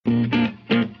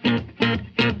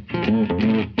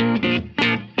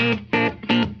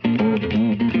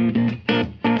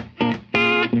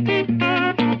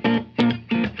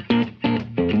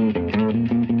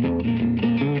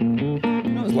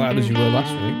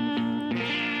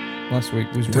last week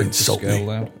was Don't ripped to insult scale me.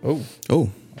 loud. Oh, Oh,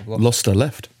 lost her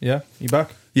left. yeah. You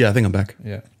back? Yeah, I think I'm back.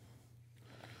 Yeah.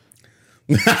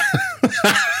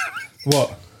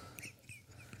 What?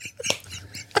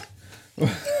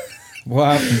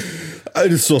 What happened? I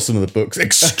just saw some of the books.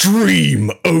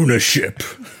 Extreme Ownership.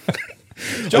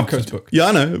 Jocko's book. Yeah,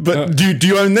 I know. But do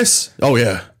you own this? Oh,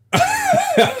 yeah.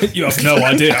 You have no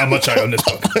idea how much I own this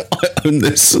book. I own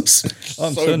this.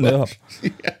 I'm so turning it up.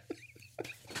 much.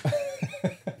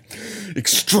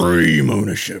 Extreme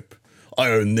Ownership. I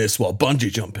own this while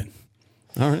bungee jumping.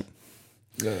 All right.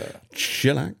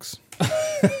 Chillax.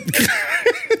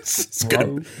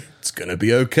 it's gonna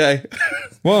be okay.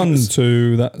 1,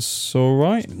 2, that's all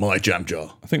right. My jam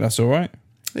jar. I think that's all right.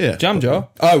 Yeah. Jam jar?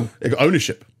 Oh. It got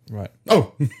ownership. Right.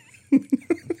 Oh.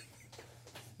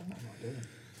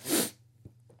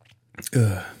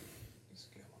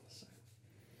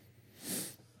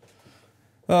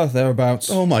 Oh, thereabouts.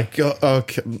 Oh my god.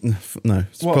 Okay. No,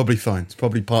 it's What? probably fine. It's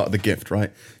probably part of the gift,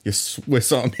 right? Your Swiss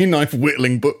Army knife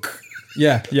whittling book.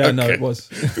 Yeah, no, Okay. it was.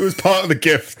 It was part of the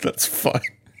gift. That's fine.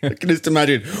 I can just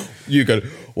imagine you go,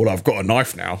 well, I've got a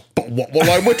knife now, but what will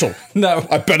I whittle? No.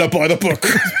 I better buy the book.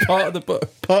 Part of the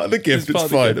book. Part of the gift. It's It's part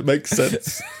of the fine. gift. It makes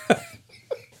sense.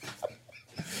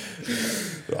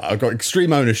 I've got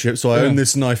extreme ownership, so I own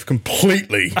this knife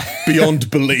completely beyond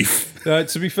belief.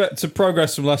 To be fair, to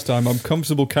progress from last time, I'm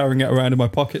comfortable carrying it around in my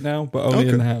pocket now, but only in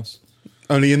Okay. the house.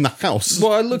 Only in the house.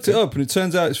 Well, I looked it up, and it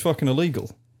turns out it's fucking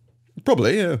illegal.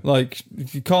 Probably, yeah. Like,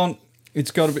 if you can't, it's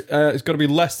got to be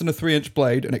less than a 3-inch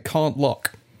blade, and it can't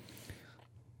lock.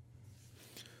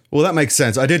 Well, that makes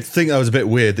sense. I did think that was a bit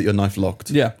weird that your knife locked.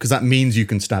 Yeah. Because that means you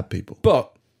can stab people.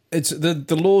 But it's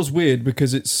the law's weird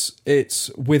because it's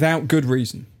without good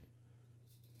reason.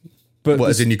 But What,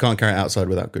 as there's- in you can't carry it outside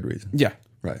without good reason? yeah.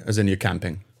 Right, as in you're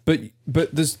camping. But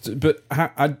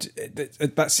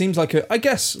that seems like I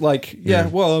guess like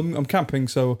well I'm camping,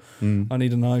 so I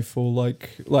need a knife, or like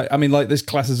I mean, like this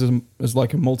classes as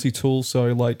like a multi-tool,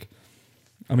 so like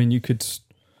I mean you could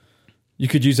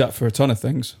use that for a ton of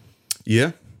things.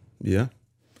 Yeah, yeah.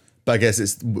 But I guess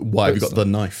it's why have you got the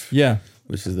knife? Yeah.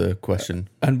 Which is the question.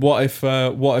 And what if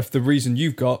the reason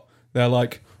you've got, they're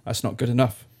like, that's not good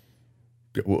enough.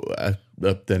 Well,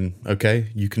 then okay,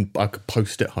 I could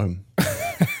post it home.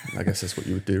 I guess that's what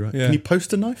you would do, right? Yeah. Can you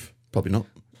post a knife? Probably not.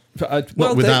 But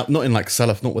Not without, not in like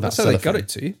cellophane, not without that's how they cellophane. got it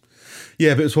to you.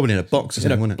 Yeah, but it was probably in a box or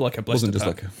something, wasn't it? Like a It wasn't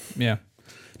blister just pack. like a Yeah.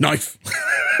 knife.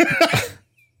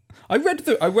 I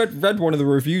read one of the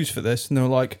reviews for this, and they were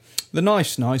like, the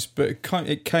knife's nice, but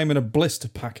it came in a blister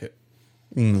packet.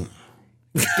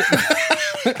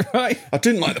 Right? I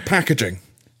didn't like the packaging.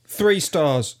 3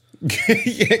 stars. Yeah,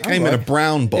 it came in a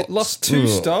brown box. It lost 2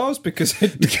 stars because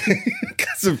it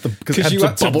because you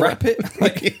had to wrap it.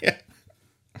 Like,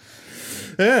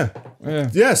 Yeah.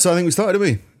 Yeah, so I think we started,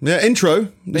 didn't we? Yeah, intro.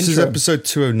 This is Intro. episode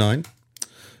 209.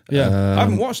 yeah, I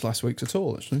haven't watched last week's at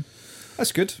all. Actually,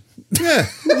 that's good. Yeah,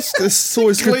 it's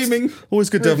always Gleaming good. Always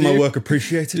good to have my review. work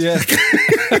appreciated. Yeah,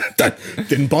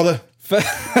 Didn't bother.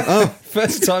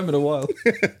 first time in a while.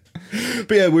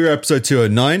 But yeah, we're episode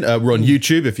 209. We're on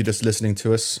YouTube if you're just listening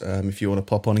to us. If you want to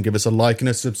pop on and give us a like and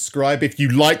a subscribe. If you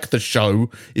like the show.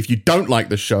 If you don't like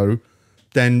the show,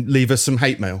 then leave us some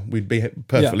hate mail. We'd be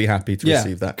perfectly happy to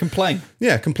receive that. Complain.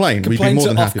 Yeah, complain. We'd be Complain more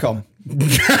to than happy. Ofcom.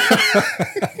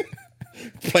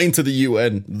 Complain to the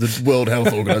UN, the World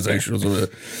Health Organization or something.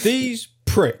 These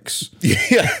pricks.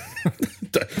 Yeah.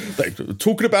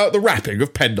 Talking about the wrapping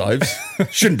of penknives.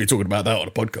 Shouldn't be talking about that on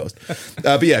a podcast.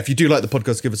 But yeah, if you do like the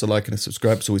podcast, give us a like and a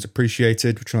subscribe. It's always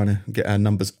appreciated. We're trying to get our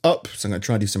numbers up. So I'm going to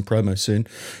try and do some promo soon.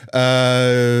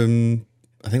 I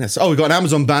think that's... Oh, we've got an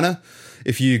Amazon banner.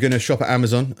 If you're going to shop at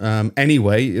Amazon,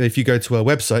 anyway, if you go to our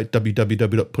website,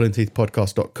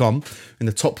 www.pullingteethpodcast.com, in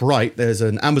the top right, there's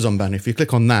an Amazon banner. If you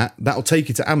click on that, that'll take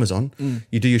you to Amazon.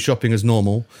 You do your shopping as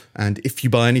normal. And if you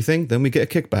buy anything, then we get a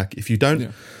kickback. If you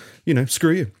don't,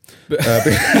 screw you.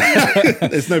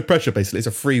 There's no pressure, basically. It's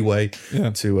a free way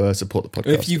to support the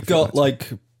podcast. If you've got like,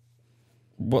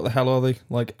 what the hell are they?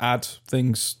 Like ad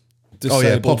things disabled. Oh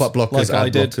yeah, pop-up blockers, like I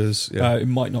ad did. blockers. Yeah. It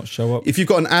might not show up. If you've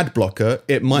got an ad blocker,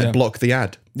 it might block the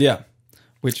ad. Yeah.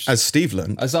 Which, As Steve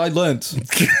learned. as I learnt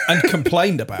and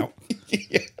complained about.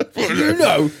 You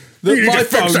know You that need my to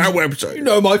fix phone, our website. you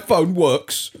know my phone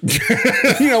works.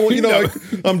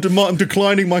 I'm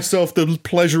declining myself the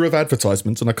pleasure of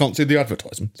advertisements, and I can't see the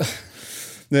advertisements.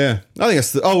 Yeah, I think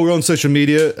that's we're on social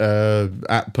media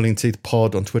at Pulling Teeth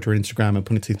Pod on Twitter and Instagram, and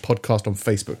Pulling Teeth Podcast on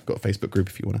Facebook. Got a Facebook group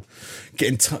if you want to get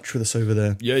in touch with us over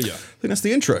there. Yeah. I think that's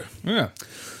the intro. Yeah.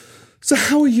 So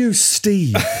how are you,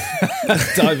 Steve?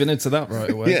 Diving into that right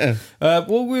away. Yeah.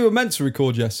 Well, we were meant to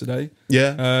record yesterday.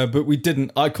 Yeah. But we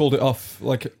didn't. I called it off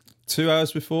like 2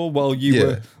 hours before while you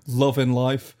were loving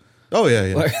life. Oh,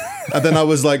 yeah. And then I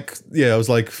was like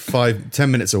 5-10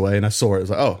 minutes away and I saw it. I was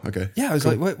like, oh, okay. Yeah, I was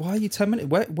like, why are you 10 minutes?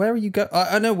 Where are you going?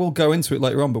 I know we'll go into it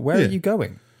later on, but where are you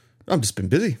going? I've just been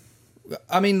busy.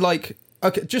 I mean, like,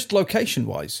 okay, just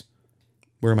location-wise.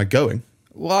 Where am I going?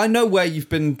 Well, I know where you've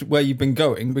been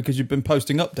going because you've been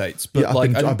posting updates. But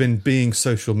I've been being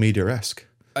social media-esque.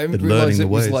 I didn't realise it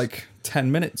was like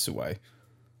 10 minutes away.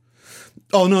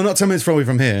 Oh, no, not 10 minutes away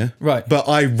from here. Right. But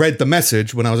I read the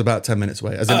message when I was about 10 minutes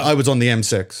away. As in, I was on the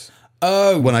M6.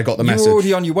 Oh. When I got the message. You were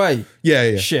already on your way?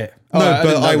 Yeah. Shit. No,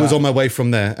 I was on my way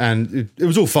from there and it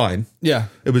was all fine. Yeah.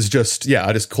 It was just,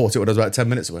 I just caught it when I was about 10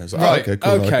 minutes away. I was like, right. okay,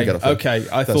 cool. Okay.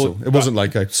 I thought... All. It wasn't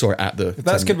like I saw it at the...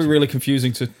 That's going to be really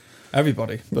confusing to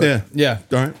everybody. But yeah.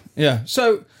 All right. Yeah.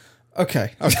 So,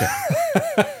 okay.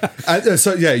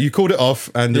 So, you called it off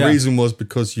and the reason was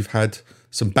because you've had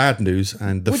some bad news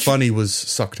and the funny was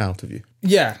sucked out of you.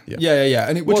 Yeah.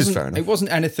 And it Which is fair enough. It wasn't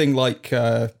anything like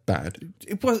bad.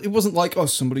 It wasn't like, oh,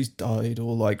 somebody's died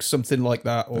or like something like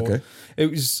that. Or okay.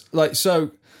 It was like,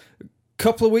 so a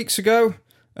couple of weeks ago.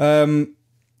 Sorry,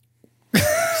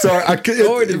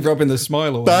 already rubbing the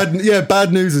smile away.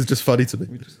 Bad news is just funny to me.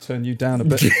 We just turn you down a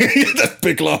bit. That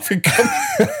big laughing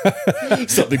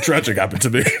comment. Something tragic happened to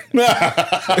me.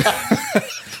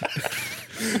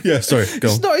 Yeah, sorry. Go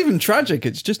on. It's not even tragic.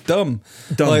 It's just dumb.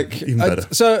 Like, even better.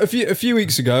 So a few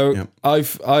weeks ago,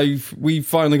 we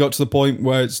finally got to the point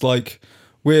where it's like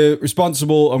we're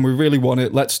responsible and we really want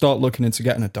it. Let's start looking into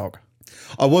getting a dog.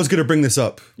 I was going to bring this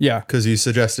up, because you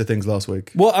suggested things last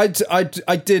week. Well, I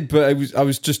did, but I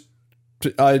was just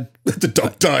the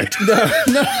dog died. No,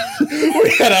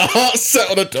 we had our hearts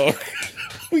set on a dog.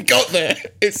 We got there.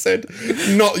 It said,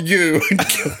 "Not you," and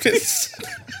killed it.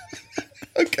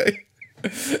 Okay.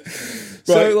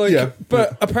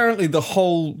 But apparently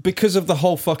because of the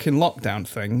whole fucking lockdown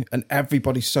thing, and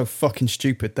everybody's so fucking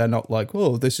stupid, they're not like,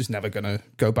 oh, this is never gonna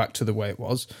go back to the way it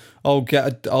was. I'll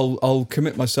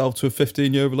commit myself to a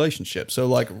 15-year relationship. So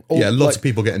like, lots of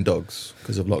people getting dogs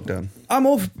because of lockdown. I'm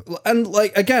all and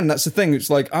like again, that's the thing.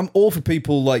 It's like I'm all for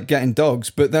people like getting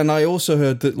dogs, but then I also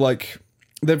heard that like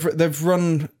they've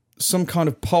run some kind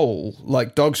of poll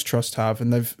like Dogs Trust have,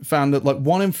 and they've found that like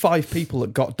 1 in 5 people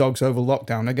that got dogs over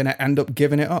lockdown are going to end up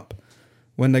giving it up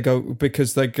when they go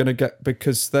because they're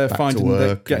finding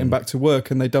they're getting back to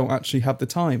work and they don't actually have the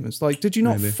time. It's like, did you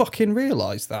not fucking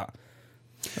realise that?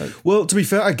 Well, to be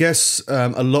fair, I guess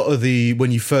a lot of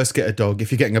when you first get a dog,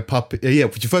 if you're getting a puppy,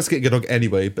 if you first get a dog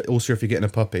anyway, but also if you're getting a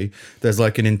puppy, there's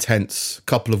like an intense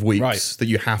couple of weeks that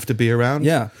you have to be around.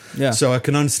 Yeah. So I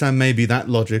can understand maybe that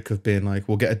logic of being like,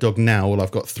 we'll get a dog now, well, I've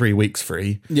got 3 weeks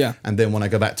free. Yeah. And then when I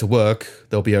go back to work,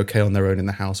 they'll be okay on their own in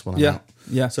the house when I'm out.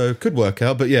 Yeah. So it could work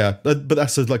out, but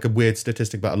that's like a weird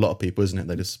statistic about a lot of people, isn't it?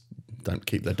 They just don't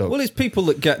keep their dogs. Well, it's people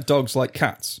that get dogs like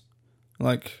cats.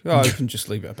 Like, I can just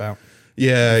leave it about.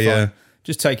 Yeah.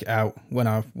 Just take it out when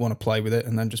I want to play with it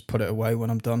and then just put it away when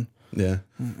I'm done. Yeah.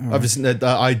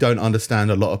 I don't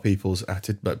understand a lot of people's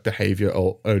behavior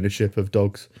or ownership of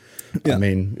dogs. Yeah. I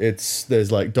mean,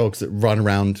 there's like dogs that run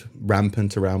around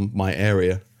rampant around my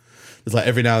area. There's like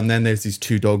every now and then there's these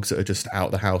 2 dogs that are just out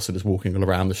the house and just walking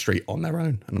around the street on their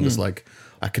own. And I'm just like,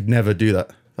 I could never do that.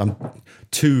 I'm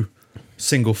too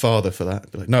single father for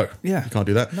that. Be like, no, you can't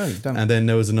do that. No, you don't. And then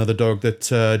there was another dog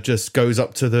that just goes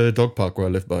up to the dog park where I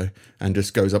live by and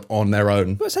just goes up on their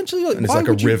own. But essentially, like, and it's like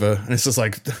a river, and it's just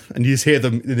like, and you just hear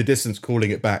them in the distance calling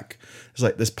it back. It's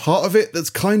like there's part of it that's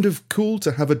kind of cool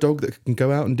to have a dog that can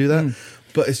go out and do that,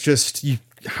 but it's just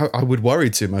I would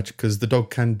worry too much because the dog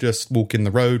can just walk in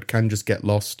the road, can just get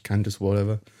lost, can just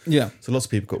whatever. Yeah. So lots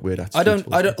of people got weird attitudes.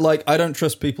 I don't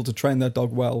trust people to train their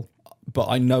dog well. But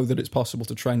I know that it's possible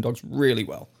to train dogs really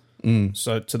well.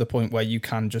 So to the point where you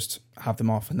can just have them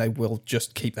off and they will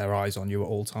just keep their eyes on you at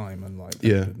all time and like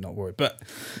not worry. But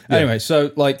anyway,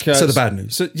 so like so the bad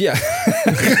news. So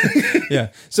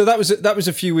So that was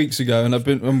a few weeks ago, and I've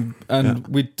been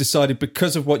we decided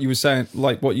because of what you were saying,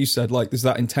 like what you said, like there's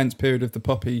that intense period of the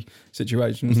puppy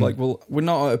situation. It's like, well, we're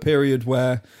not at a period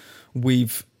where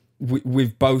we've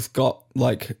both got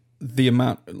like the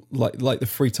amount like the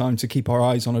free time to keep our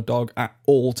eyes on a dog at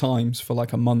all times for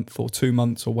like a month or 2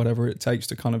 months or whatever it takes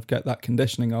to kind of get that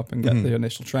conditioning up and get the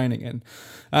initial training in.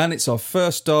 And it's our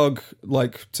first dog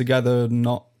like together,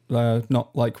 not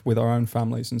like with our own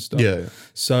families and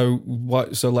stuff. So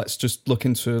let's just look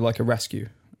into like a rescue.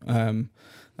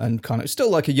 and kind of still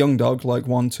like a young dog, like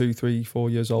 1, 2, 3, 4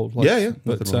 years old. Like, Yeah.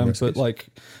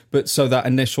 But so that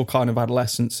initial kind of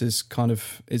adolescence is kind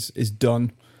of is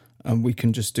done, and we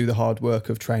can just do the hard work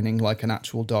of training like an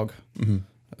actual dog. Mm-hmm.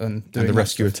 And the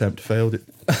rescue attempt failed. It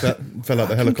fell out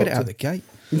the helicopter. Get it out of the gate.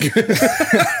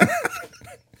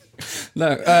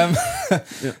 No,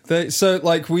 so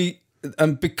like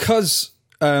because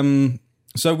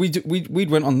so we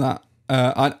went on that.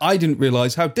 I didn't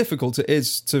realize how difficult it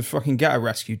is to fucking get a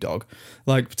rescue dog,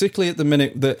 like particularly at the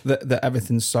minute that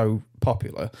everything's so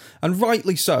popular, and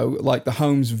rightly so. Like the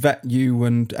homes vet you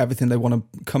and everything; they want to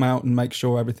come out and make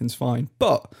sure everything's fine.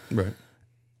 But right.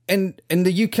 In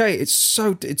the UK, it's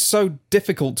so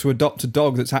difficult to adopt a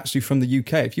dog that's actually from the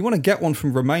UK. If you want to get one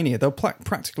from Romania, they'll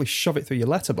practically shove it through your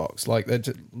letterbox. Like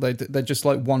they're just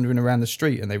like wandering around the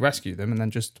street, and they rescue them and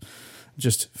then just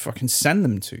fucking send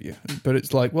them to you. But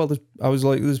it's like, well,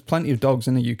 there's plenty of dogs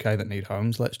in the UK that need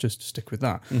homes. Let's just stick with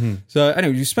that. Mm-hmm. So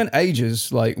anyway, we spent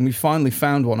ages, like, and we finally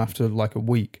found one after like a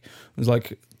week. It was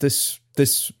like, this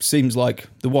seems like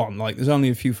the one. Like, there's only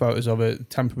a few photos of it.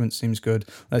 Temperament seems good.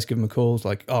 Let's give him a call. It's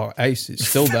like, oh, Ace, it's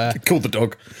still there. Call the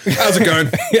dog. How's it going?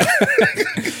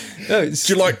 No,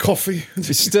 do you like coffee?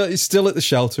 It's still at the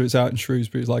shelter. It's out in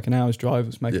Shrewsbury. It's like an hour's drive.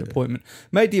 Let's make an appointment.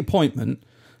 Made the appointment,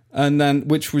 and then,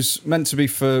 which was meant to be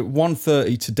for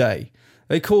 1:30 today.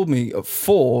 They called me at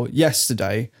 4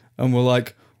 yesterday and were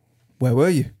like, where were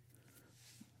you?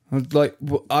 I was like,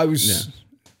 well, I was... Yeah.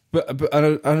 But I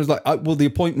was like, well, the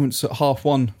appointment's at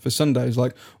 1:30 for Sunday. He's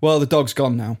like, well, the dog's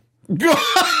gone now. The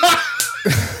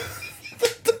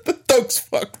dog's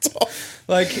fucked off.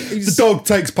 Like, the dog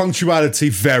takes punctuality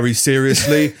very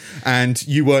seriously, and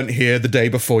you weren't here the day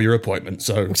before your appointment,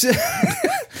 so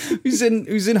He's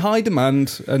in high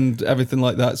demand and everything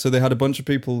like that. So they had a bunch of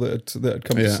people that had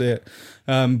come to see it.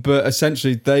 But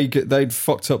essentially, they'd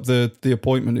fucked up the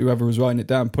appointment. Whoever was writing it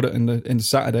down put it in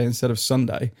Saturday instead of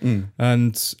Sunday,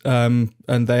 and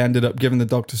they ended up giving the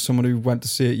dog to someone who went to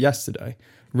see it yesterday,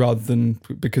 rather than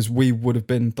because we would have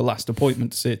been the last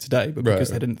appointment to see it today. But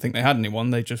because they didn't think they had anyone,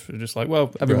 they just were just like,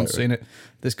 well, everyone's seen it.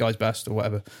 This guy's best or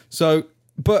whatever. So.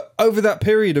 But over that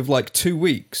period of like 2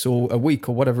 weeks or a week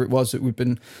or whatever it was that we've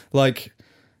been like,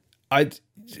 I'd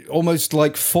almost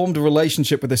like formed a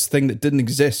relationship with this thing that didn't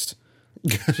exist.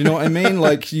 Do you know what I mean?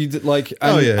 Like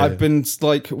I've been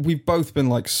like, we've both been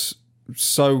like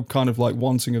so kind of like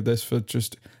wanting of this for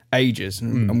just ages,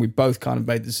 and we both kind of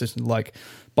made the decision like,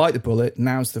 bite the bullet.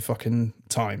 Now's the fucking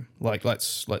time. Like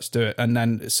let's do it. And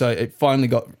then so it finally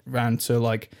got round to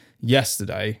like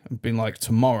yesterday and been like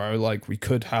tomorrow, like we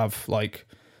could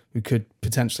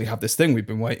potentially have this thing we've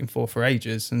been waiting for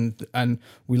ages, and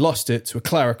we lost it to a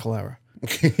clerical error.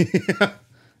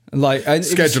 Like and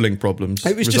scheduling problems.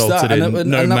 It was resulted just that, in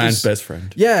no man's best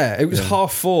friend. Yeah, it was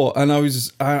 4:30, and I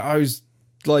was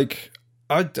like,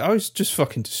 I was just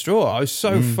fucking distraught. I was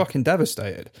so fucking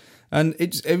devastated, and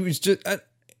it was just,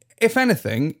 if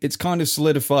anything, it's kind of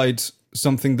solidified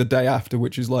something the day after,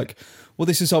 which is like, well,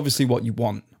 this is obviously what you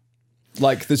want.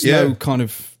 Like there's no kind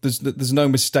of there's no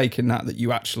mistake in that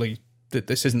you actually that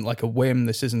this isn't like a whim.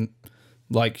 This isn't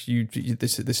like you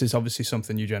this is obviously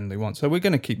something you generally want. So we're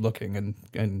going to keep looking and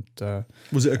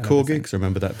was it a corgi? Because I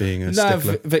remember that being a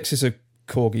stickler. Vix is a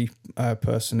corgi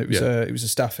person. It was a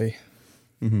staffy.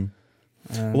 Mm-hmm.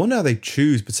 I wonder how they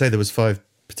choose. But say there was 5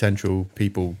 potential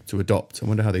people to adopt. I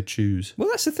wonder how they choose. Well,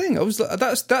 that's the thing. I was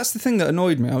that's the thing that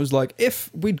annoyed me. I was like, if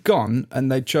we'd gone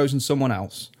and they'd chosen someone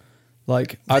else.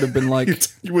 Like, I'd have been like...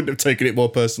 You wouldn't have taken it more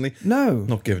personally? No.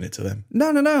 Not giving it to them.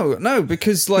 No,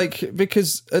 because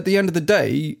at the end of the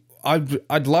day,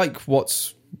 I'd like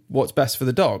what's best for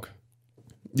the dog.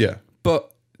 Yeah.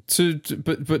 But to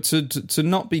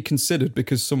not be considered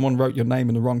because someone wrote your name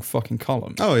in the wrong fucking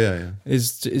column. Oh, yeah.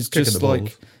 Is just like...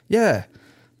 Balls. Yeah.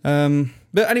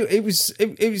 But anyway, it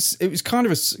was kind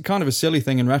of a silly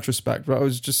thing in retrospect, but it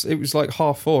was like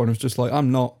 4:30 and it was just like,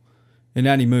 I'm not in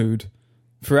any mood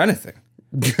for anything.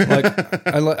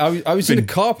 I was in a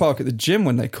car park at the gym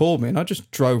when they called me, and I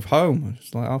just drove home. I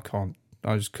was like, I can't.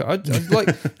 I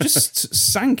just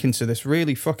sank into this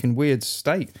really fucking weird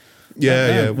state.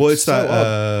 Yeah. Well, it's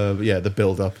so that the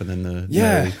build up and then the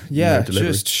delivery.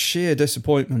 Just sheer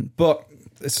disappointment. But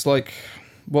it's like,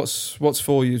 what's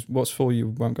for you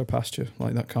won't go past you,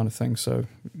 like that kind of thing. So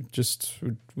just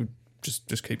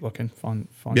keep looking, find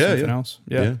something else.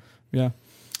 Yeah.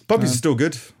 Puppies are still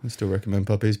good. I still recommend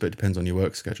puppies, but it depends on your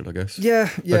work schedule, I guess. Yeah.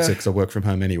 That's it, because I work from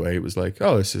home anyway. It was like,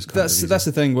 oh, this is kind of easy. That's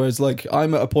the thing, whereas like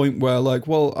I'm at a point where like,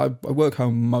 well, I work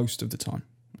home most of the time.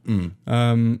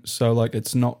 So like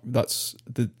it's not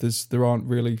there aren't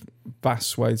really vast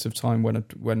swathes of time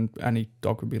when any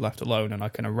dog would be left alone, and I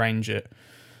can arrange it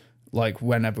like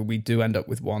whenever we do end up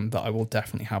with one, that I will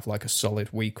definitely have like a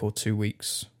solid week or 2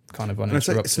 weeks kind of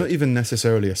uninterrupted. It's not even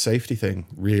necessarily a safety thing,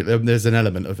 really. There's an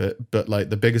element of it, but like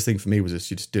the biggest thing for me was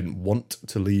just you just didn't want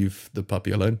to leave the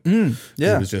puppy alone.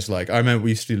 Yeah, it was just like I remember we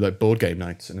used to do like board game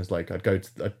nights, and it's like I'd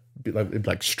be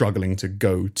like struggling to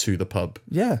go to the pub,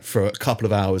 for a couple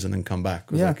of hours and then come back.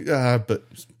 I was like, but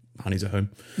Honey's at home,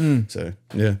 so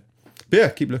yeah, but yeah,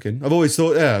 keep looking. I've always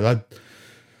thought,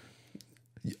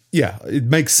 yeah, it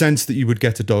makes sense that you would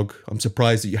get a dog. I'm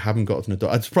surprised that you haven't gotten a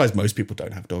dog. I'm surprised most people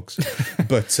don't have dogs.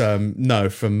 But no,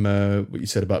 from what you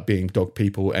said about being dog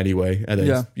people anyway, and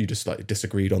then you just like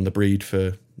disagreed on the breed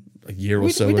for a year or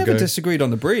so ago. We never disagreed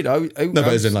on the breed. But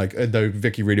as in like, though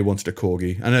Vicky really wanted a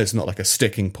corgi. I know it's not like a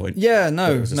sticking point. Yeah, no.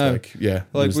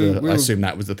 I assume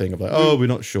that was the thing of like, we're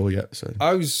not sure yet. So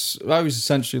I was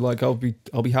essentially like, I'll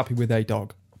be happy with a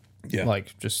dog. Yeah,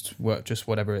 like just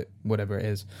whatever it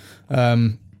is.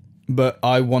 But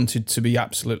I wanted to be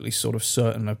absolutely sort of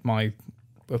certain of my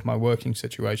working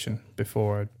situation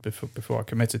before I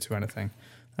committed to anything.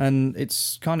 And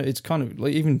it's kind of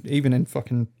like even in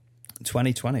fucking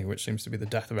 2020, which seems to be the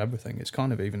death of everything, it's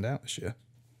kind of evened out this year.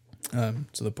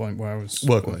 To the point where I was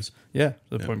work-wise. Yeah,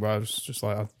 to the point where I was just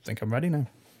like, I think I'm ready now.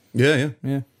 Yeah.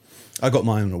 I got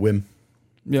mine on a whim.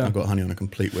 Yeah, I got Honey on a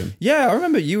complete whim. Yeah, I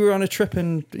remember you were on a trip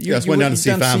and you went down to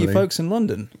see family. See folks in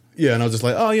London. Yeah, and I was just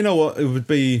like, oh, you know what? It would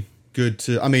be good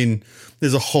to. I mean,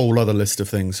 there's a whole other list of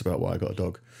things about why I got a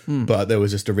dog, but there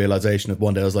was just a realization of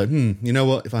one day I was like, you know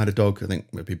what? If I had a dog, I think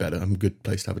it would be better. I'm a good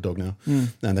place to have a dog now. And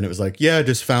then it was like,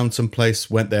 just found some place,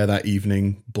 went there that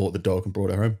evening, bought the dog, and brought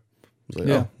her home. I was like,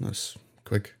 oh, that's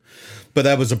quick. But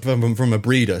that was from a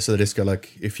breeder, so they just go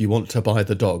like, if you want to buy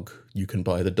the dog, you can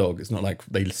buy the dog. It's not like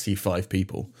they see 5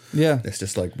 people. Yeah, it's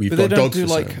just like we've got dogs. But they don't dogs do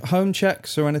for like sale. Home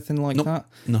checks or anything like that.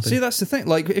 Nothing. See, that's the thing.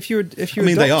 Like if you're I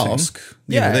mean, adopting, they ask.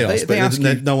 They ask, but ask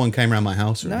you, no one came around my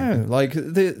house. Or anything. Like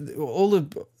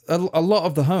a lot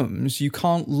of the homes, you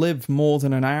can't live more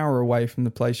than an hour away from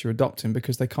the place you're adopting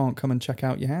because they can't come and check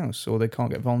out your house, or they can't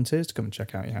get volunteers to come and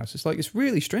check out your house. It's like, it's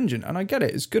really stringent, and I get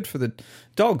it. It's good for the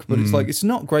dog, but it's like, it's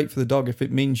not great for the dog if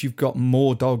it means you've got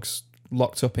more dogs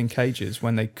locked up in cages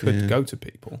when they could go to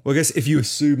people. Well, I guess if you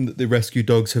assume that the rescue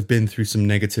dogs have been through some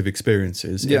negative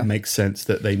experiences, it makes sense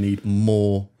that they need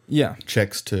more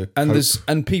checks to cope.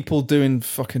 And people doing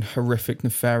fucking horrific,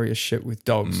 nefarious shit with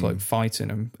dogs, like fighting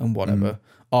them and whatever,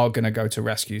 are going to go to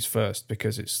rescues first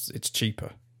because it's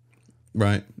cheaper.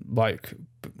 Right. Like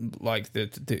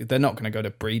they're not going to go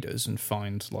to breeders and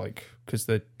find, like, because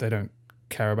they don't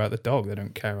care about the dog. They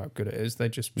don't care how good it is. They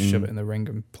just shove it in the ring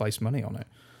and place money on it.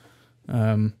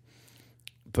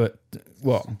 But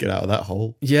what? Get out of that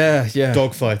hole. Yeah.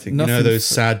 Dog fighting. Nothing, you know those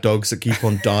sad dogs that keep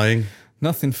on dying?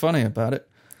 Nothing funny about it.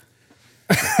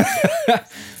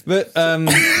 but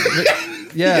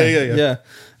yeah.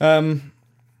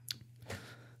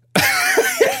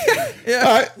 All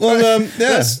right. Well,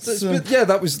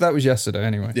 that was yesterday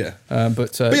anyway. Yeah.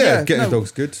 But getting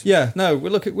dogs good. Yeah. No, we're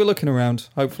looking around.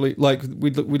 Hopefully, like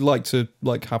we'd like to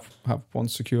like have one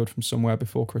secured from somewhere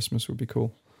before Christmas would be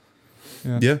cool.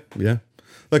 Yeah.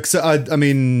 Like, so I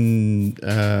mean,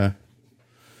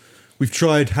 we've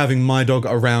tried having my dog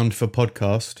around for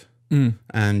podcast.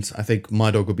 And I think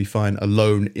my dog would be fine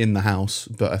alone in the house,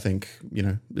 but I think, you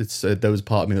know, it's there was a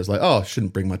part of me that was like, I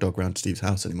shouldn't bring my dog around to Steve's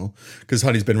house anymore, because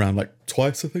Honey's been around like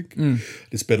twice, I think.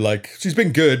 It's been like, she's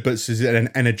been good, but she's an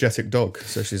energetic dog,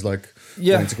 so she's like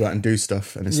wanting to go out and do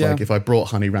stuff, and it's like, if I brought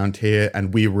Honey round here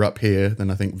and we were up here,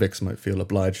 then I think Vix might feel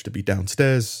obliged to be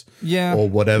downstairs, or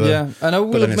whatever. And I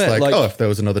will but then admit, it's like, if there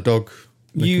was another dog.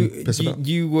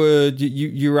 You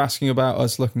were asking about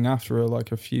us looking after her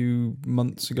like a few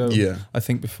months ago. I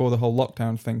think before the whole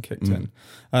lockdown thing kicked in,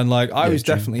 and like I was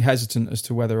definitely hesitant as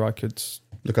to whether I could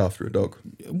look after a dog.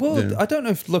 Well, I don't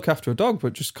know if look after a dog,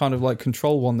 but just kind of like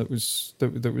control one that was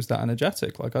that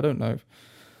energetic. Like, I don't know.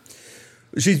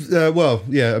 She's I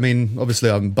mean, obviously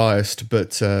I'm biased,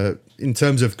 but in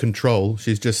terms of control,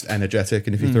 she's just energetic,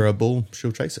 and if you throw a ball,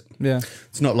 she'll chase it. Yeah,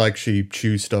 it's not like she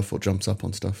chews stuff or jumps up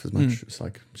on stuff as much. It's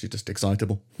like she's just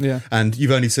excitable. Yeah, and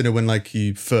you've only seen her when like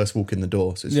you first walk in the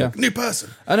door, so it's like new person.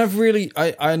 And I've really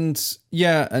and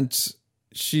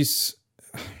she's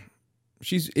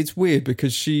it's weird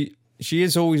because she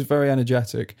is always very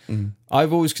energetic.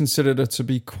 I've always considered her to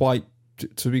be quite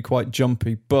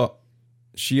jumpy, but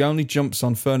she only jumps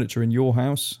on furniture in your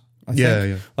house. I think.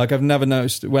 Yeah. Like, I've never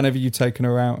noticed, whenever you've taken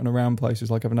her out and around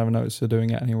places, like I've never noticed her doing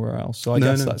it anywhere else. So I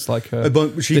guess that's like her.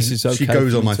 But this is okay. She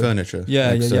goes on my furniture.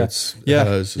 Yeah. It's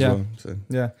hers as well. So.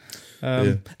 Yeah.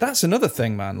 That's another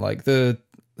thing, man. Like the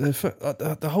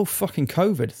whole fucking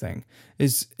COVID thing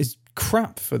is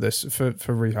crap for this for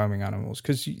rehoming animals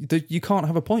because you can't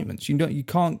have appointments. You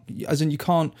can't, as in you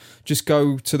can't just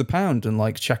go to the pound and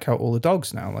like check out all the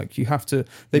dogs now. Like you have to.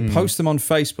 They post them on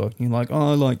Facebook and you're like,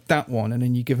 oh, I like that one, and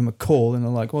then you give them a call and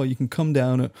they're like, well, you can come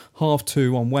down at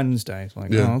 2:30 on Wednesday. It's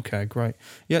like, oh, okay, great.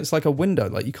 Yeah, it's like a window.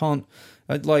 Like you can't,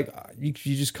 you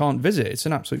just can't visit. It's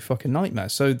an absolute fucking nightmare.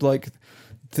 So like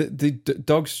the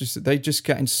dogs they just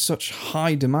get in such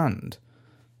high demand.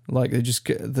 Like they just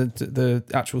get the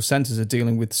actual centres are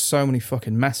dealing with so many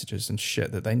fucking messages and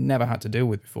shit that they never had to deal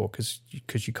with before because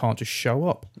you can't just show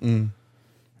up. But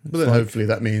then hopefully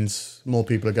that means more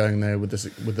people are going there with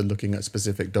the looking at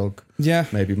specific dog. Yeah,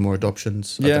 maybe more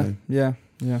adoptions. Yeah, I don't know.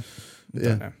 yeah.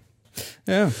 Don't know.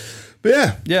 Yeah,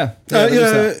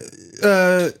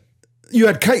 but you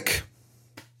had cake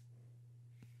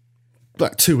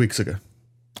like 2 weeks ago.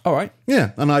 All right.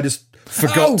 Yeah, and I just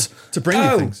forgot to bring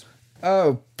you things.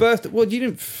 Oh, birthday. Well, you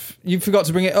didn't. You forgot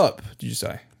to bring it up. Did you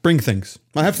say? Bring things.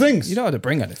 I have things. You don't have to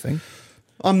bring anything.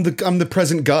 I'm the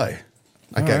present guy.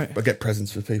 I get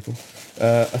presents for people.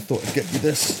 I thought I'd get you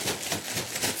this.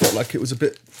 Felt like it was a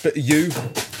bit of you.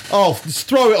 Oh, just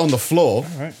throw it on the floor.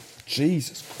 All right.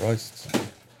 Jesus Christ.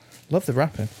 Love the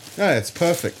wrapping. Yeah, it's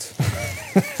perfect.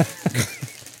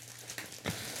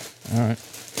 All right.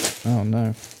 Oh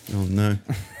no. Oh no.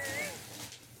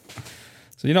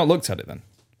 So you've not looked at it then?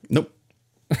 Nope.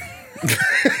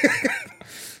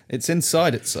 It's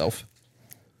inside itself.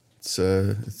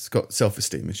 It's got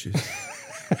self-esteem issues.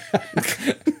 I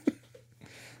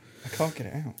can't get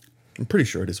it out. I'm pretty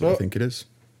sure it is what I think it is.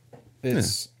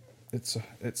 It's a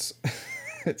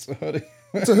hoodie.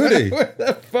 It's a hoodie. With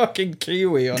a fucking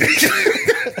kiwi on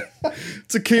it.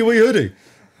 It's a kiwi hoodie.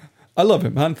 I love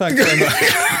it, man. Thanks very much.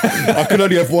 I can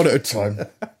only have one at a time,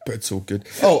 but it's all good.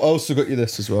 Oh, I also got you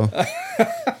this as well.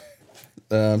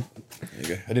 There you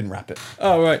go. I didn't wrap it.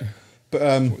 Oh, right. But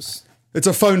it's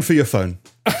a phone for your phone.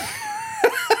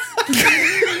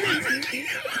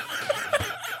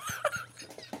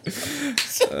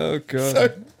 Oh, God.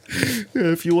 So,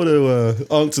 if you want to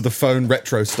answer the phone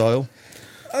retro style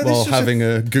while having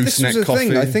a gooseneck coffee.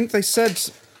 Thing. I think they said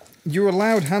you're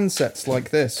allowed handsets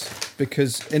like this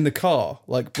because in the car,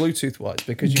 like Bluetooth wise,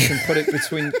 because you can put it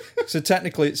between. So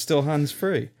technically, it's still hands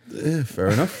free. Yeah, fair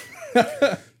enough.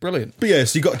 Brilliant. But yeah,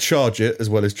 so you got to charge it as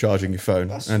well as charging your phone.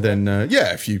 Then,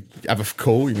 if you have a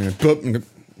call, you're going to boop and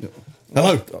go,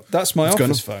 hello. That's my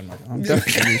office phone. I'm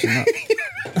definitely using that.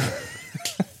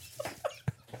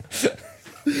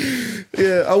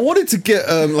 Yeah, I wanted to get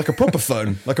like a proper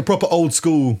phone, like a proper old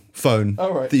school phone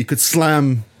that you could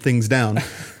slam things down.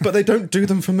 But they don't do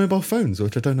them for mobile phones,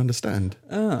 which I don't understand.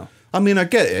 Oh. I mean, I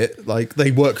get it. Like,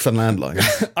 they work for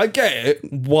landlines. I get it.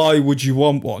 Why would you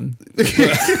want one?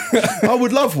 I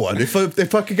would love one. If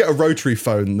I could get a rotary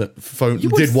phone that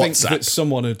did WhatsApp. That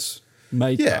someone had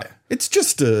made that. It's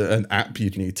just an app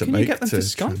you need to make you get them to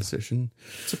Skype? transition.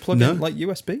 To plug in like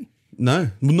USB?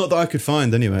 No. Well, not that I could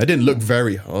find anyway. I didn't look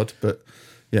very hard, but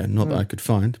yeah, not that I could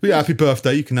find. But yeah, happy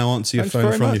birthday. You can now answer your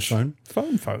phone from your phone.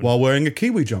 Phone. While wearing a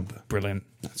Kiwi jumper. Brilliant.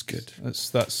 That's good.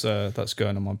 That's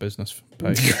going on my business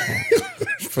page.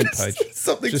 Front page.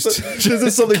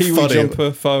 There's something Kiwi funny.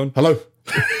 jumper, phone. Hello.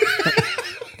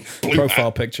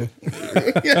 Profile picture.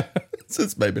 Yeah.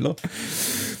 It's made me laugh.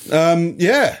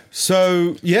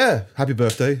 So happy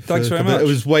birthday. Thanks very much. I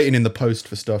was waiting in the post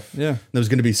for stuff. Yeah. There was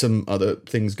going to be some other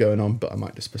things going on, but I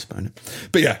might just postpone it.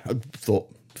 But yeah, I thought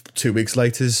 2 weeks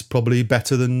late is probably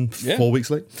better than 4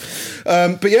 weeks late.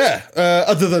 But yeah,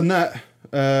 other than that,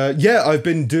 I've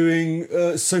been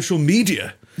doing social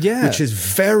media. Yeah. Which is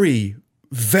very,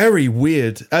 very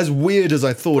weird. As weird as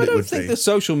I thought it would be. The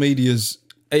social media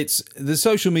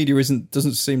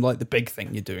doesn't seem like the big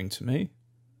thing you're doing to me.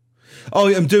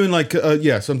 Oh, I'm doing like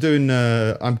so I'm doing.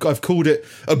 I've called it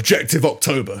Objective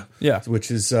October. Yeah, which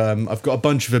is I've got a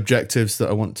bunch of objectives that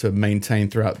I want to maintain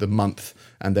throughout the month,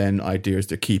 and then idea is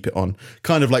to keep it on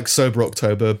kind of like Sober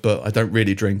October, but I don't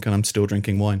really drink and I'm still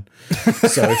drinking wine.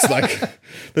 So it's like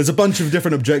there's a bunch of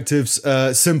different objectives.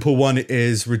 Simple one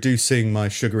is reducing my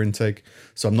sugar intake,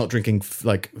 so I'm not drinking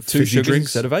like 2 fizzy drinks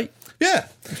instead of 8. Yeah,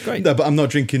 that's great. No, but I'm not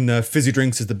drinking fizzy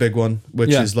drinks is the big one, which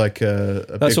is like a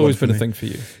that's big always one been for a thing for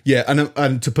you. Yeah,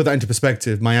 and to put that into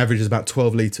perspective, my average is about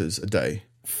 12 litres a day.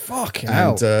 Fucking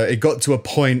hell. And it got to a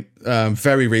point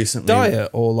very recently. Diet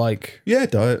or like... Yeah,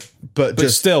 diet. But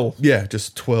just still. Yeah,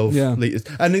 just 12 litres.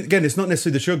 And again, it's not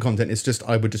necessarily the sugar content, it's just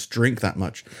I would just drink that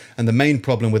much. And the main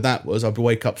problem with that was I would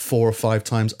wake up 4 or 5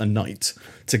 times a night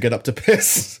to get up to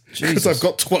piss. Because I've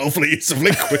got 12 litres of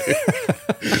liquid.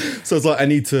 So it's like, I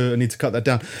need to cut that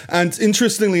down. And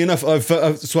interestingly enough, I've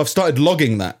started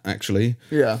logging that, actually.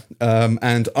 Yeah.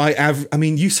 And I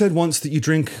mean, you said once that you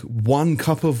drink 1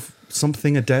 cup of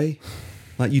something a day.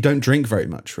 Like, you don't drink very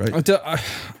much, right?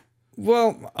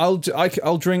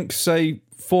 I'll drink, say,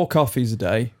 4 coffees a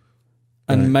day,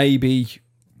 and maybe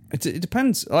it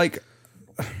depends. Like,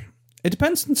 it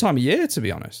depends on the time of year, to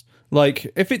be honest.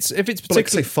 Like, if it's particularly, like,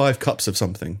 say 5 cups of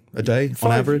something a day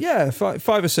on average. Yeah,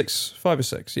 five or six.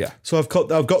 Yeah. So I've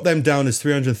got them down as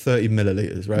 330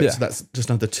 milliliters, right? Yeah. So that's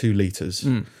just under 2 liters.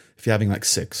 If you're having like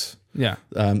 6. Yeah.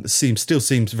 Still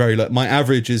seems very low. My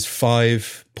average is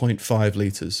 5.5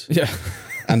 liters. Yeah.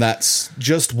 And that's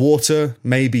just water,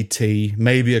 maybe tea,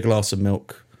 maybe a glass of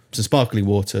milk, some sparkling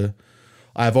water.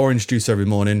 I have orange juice every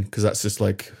morning because that's just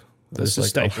like,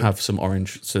 I'll have some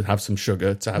orange, so have some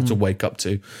sugar to have to wake up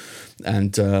to.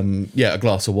 And a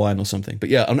glass of wine or something. But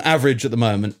yeah, on average at the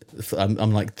moment,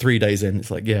 I'm like 3 days in,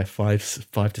 it's like,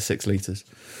 5 to 6 liters,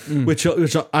 which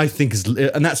I think is,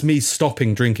 and that's me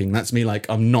stopping drinking. That's me like,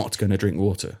 I'm not going to drink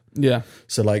water. Yeah.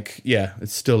 So like,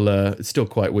 it's still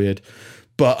quite weird.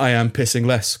 But I am pissing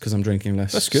less because I'm drinking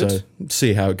less. That's good. So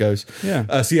see how it goes. Yeah.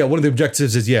 One of the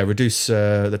objectives is reduce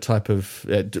the type of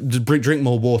drink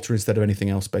more water instead of anything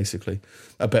else. Basically,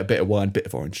 a bit of wine, bit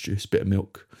of orange juice, bit of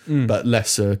milk, but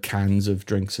less cans of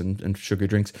drinks and sugary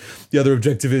drinks. The other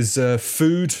objective is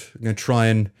food. I'm going to try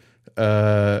and.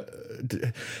 I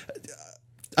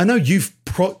know you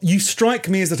strike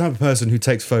me as the type of person who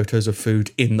takes photos of food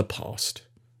in the past.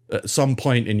 At some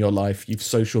point in your life, you've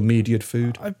social media'd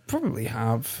food. I probably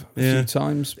have a few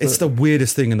times. But it's the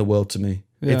weirdest thing in the world to me.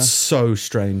 Yeah. It's so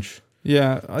strange.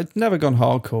 Yeah, I've never gone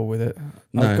hardcore with it.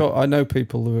 No. I know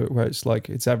people where it's like,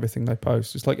 it's everything they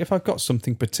post. It's like, if I've got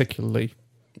something particularly...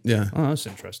 Yeah. Oh, that's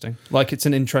interesting. Like, it's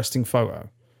an interesting photo.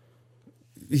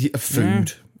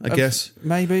 Food, I guess.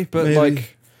 Maybe, but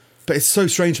like... But it's so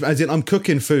strange. As in, I'm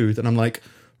cooking food and I'm like...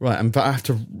 Right, but I have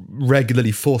to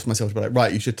regularly force myself to be like,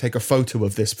 right, you should take a photo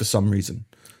of this for some reason.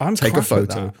 Take a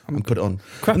photo and put it on.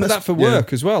 Crap at that for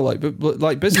work as well,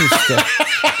 like business stuff.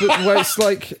 But where it's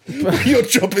like... Your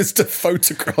job is to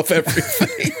photograph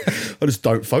everything. I just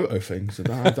don't photo things.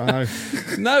 I don't know.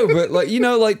 No, but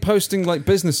like posting like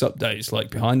business updates, like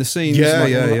behind the scenes.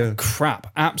 Yeah.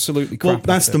 Crap, absolutely crap. Well,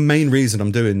 that's the main reason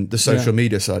I'm doing the social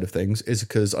media side of things, is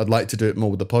because I'd like to do it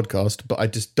more with the podcast, but I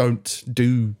just don't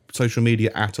do social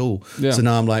media at all. Yeah. So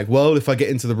now I'm like, well, if I get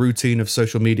into the routine of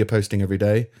social media posting every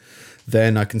day,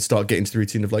 then I can start getting to the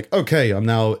routine of like, okay,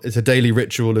 it's a daily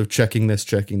ritual of checking this,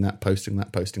 checking that, posting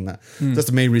that. That's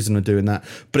the main reason I'm doing that.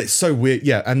 But it's so weird.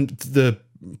 Yeah. And the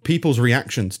people's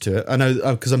reactions to it, I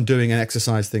know, because I'm doing an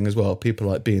exercise thing as well. People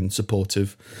are like being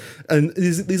supportive. And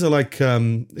these are like,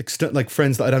 like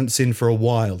friends that I haven't seen for a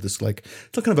while. It's like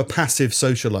kind of a passive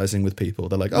socializing with people.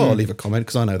 They're like, I'll leave a comment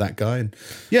because I know that guy. And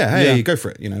go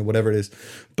for it, whatever it is.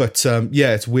 But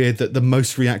it's weird that the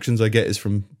most reactions I get is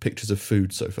from pictures of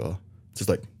food so far. It's just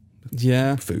like,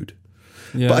 food.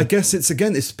 Yeah. But I guess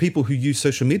it's people who use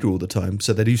social media all the time,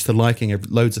 so they're used to liking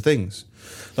loads of things.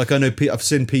 Like I know I've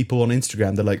seen people on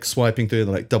Instagram, they're like swiping through,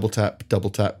 they're like double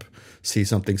tap, see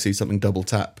something, double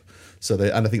tap. So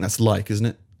and I think that's isn't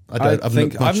it? I've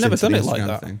never done it like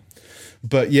that.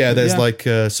 But there's like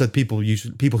so people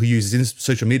who use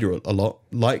social media a lot,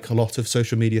 like a lot of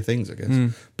social media things, I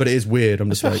guess. But it is weird. I'm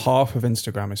just like, half of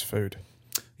Instagram is food.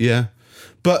 Yeah.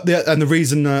 But the other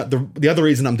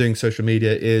reason I'm doing social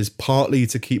media is partly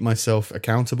to keep myself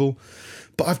accountable.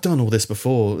 But I've done all this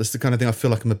before. It's the kind of thing I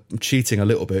feel like I'm cheating a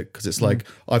little bit, because it's like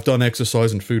I've done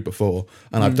exercise and food before,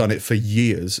 and I've done it for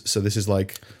years. So this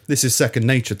is second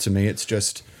nature to me. It's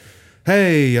just,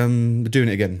 hey, I'm doing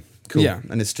it again. Cool. Yeah.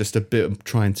 And it's just a bit of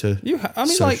trying to.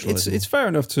 It's fair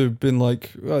enough to have been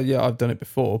like, well, yeah, I've done it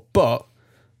before, but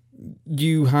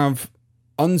you have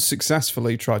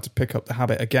unsuccessfully tried to pick up the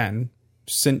habit again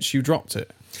since you dropped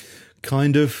it.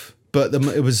 Kind of. But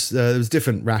there was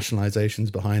different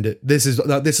rationalizations behind it. I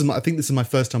think this is my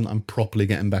first time that I'm properly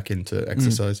getting back into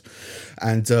exercise,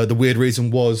 and the weird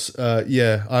reason was,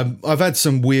 I've had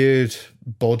some weird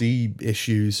body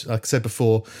issues. Like I said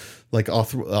before, like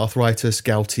arthritis,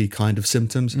 gouty kind of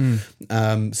symptoms.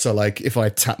 So like if I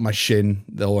tap my shin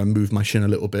or I move my shin a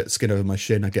little bit, skin over my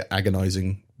shin, I get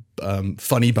agonizing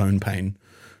funny bone pain.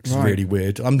 which is really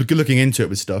weird. I'm looking into it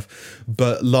with stuff.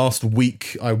 But last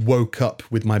week I woke up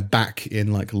with my back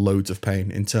in like loads of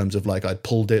pain in terms of like I'd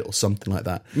pulled it or something like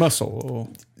that. Muscle or...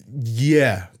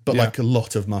 Yeah, but like a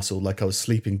lot of muscle. Like I was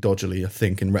sleeping dodgily, I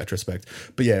think, in retrospect.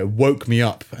 But yeah, it woke me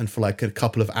up, and for like a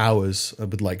couple of hours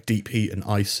with like deep heat and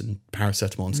ice and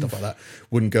paracetamol and stuff like that,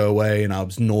 wouldn't go away, and I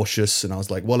was nauseous, and I was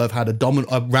like, well, I've had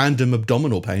a random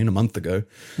abdominal pain a month ago.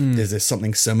 Is there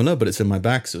something similar? But it's in my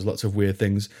back, so there's lots of weird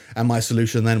things. And my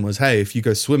solution then was, hey, if you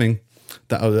go swimming,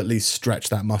 that'll at least stretch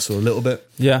that muscle a little bit.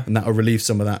 Yeah. And that'll relieve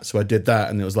some of that. So I did that.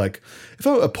 And it was like, if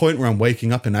I'm at a point where I'm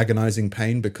waking up in agonizing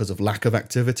pain because of lack of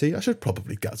activity, I should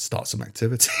probably start some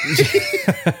activity.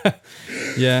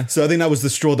 Yeah. So I think that was the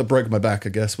straw that broke my back, I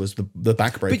guess, was the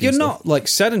back breaking. But you're stuff. not like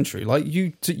sedentary. Like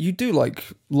you do like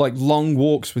long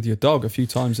walks with your dog a few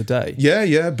times a day.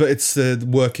 Yeah. But it's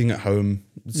working at home.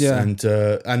 Yeah.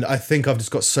 And I think I've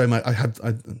just got so much.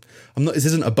 I'm not. This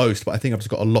isn't a boast, but I think I've just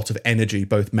got a lot of energy,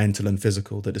 both mental and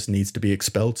physical, that just needs to be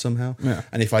expelled somehow. Yeah.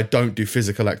 And if I don't do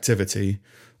physical activity,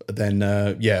 then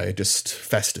it just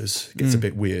festers. It gets a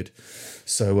bit weird.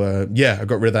 So I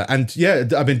got rid of that. And yeah,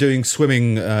 I've been doing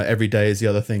swimming every day is the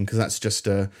other thing, because that's just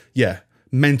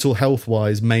mental health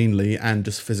wise mainly, and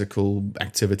just physical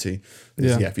activity.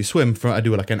 If you swim I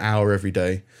do like an hour every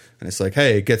day, and it's like,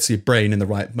 hey, it gets your brain in the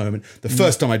right moment. The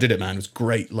first time I did it, man, it was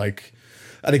great. Like,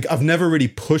 I think I've never really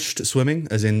pushed swimming,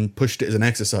 as in pushed it as an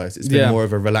exercise. It's been more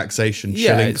of a relaxation,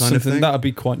 chilling kind of thing. That'd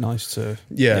be quite nice to.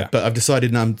 Yeah, but I've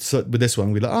decided now with this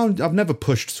one, we're like, I've never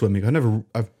pushed swimming.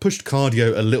 I've pushed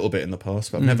cardio a little bit in the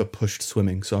past, but I've never pushed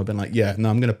swimming. So I've been like, I'm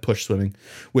going to push swimming,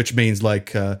 which means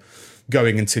like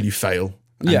going until you fail.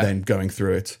 And then going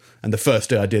through it. And the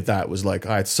first day I did that was like,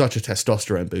 I had such a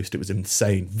testosterone boost. It was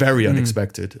insane. Very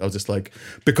unexpected. I was just like,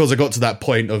 because I got to that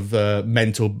point of I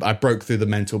broke through the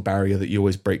mental barrier that you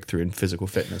always break through in physical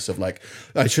fitness of like,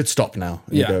 I should stop now.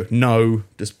 And you go, no,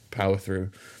 just power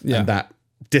through. Yeah. And that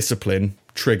discipline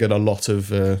triggered a lot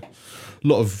of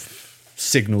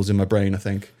signals in my brain, I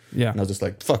think. Yeah. And I was just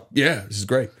like, fuck, yeah, this is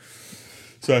great.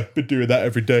 So I've been doing that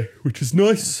every day, which is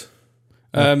nice.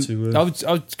 I was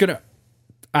going to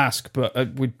ask, but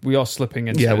we are slipping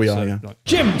into we are. Like,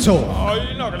 gym talk. Oh,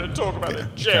 you're not going to talk about the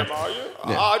gym, are you?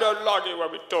 Yeah. I don't like it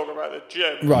when we talk about the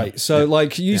gym. Right. So,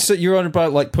 like you said, you're on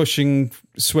about like pushing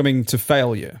swimming to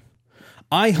failure.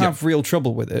 I have real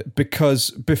trouble with it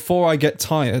because before I get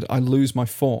tired, I lose my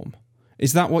form.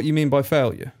 Is that what you mean by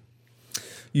failure?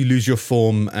 You lose your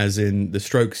form as in the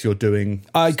strokes you're doing.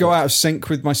 I go out of sync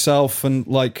with myself, and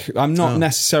like I'm not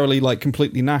necessarily like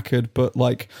completely knackered, but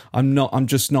like I'm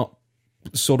just not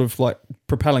sort of like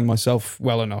propelling myself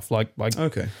well enough. Like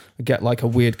I get like a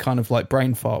weird kind of like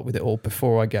brain fart with it all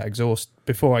before I get exhausted.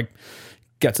 Before I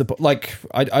get to the like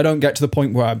I don't get to the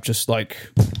point where I'm just like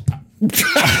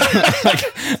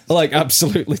like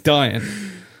absolutely dying.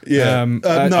 Yeah,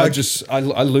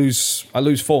 I lose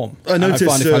form. I noticed, I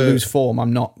find if I lose form,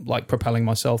 I'm not like propelling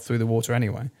myself through the water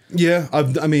anyway. Yeah,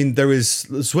 I mean,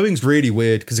 swimming's really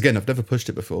weird because again, I've never pushed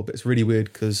it before, but it's really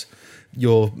weird because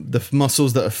the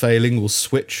muscles that are failing will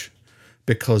switch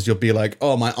because you'll be like,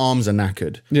 oh, my arms are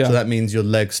knackered. Yeah. So that means your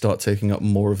legs start taking up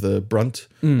more of the brunt,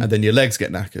 and then your legs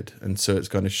get knackered, and so it's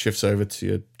kind of shifts over to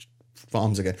your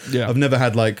arms again. Yeah, I've never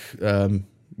had like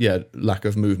lack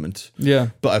of movement. Yeah,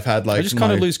 but I've had like I just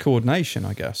kind of lose coordination.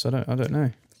 I guess I don't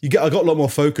know. I got a lot more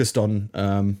focused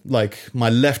on like my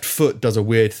left foot does a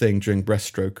weird thing during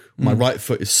breaststroke. My right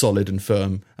foot is solid and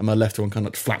firm, and my left one kind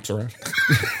of flaps around,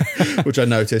 which I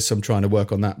noticed. So I'm trying to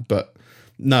work on that. But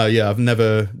no, I've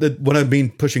never. When I've been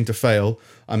pushing to fail,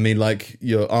 I mean like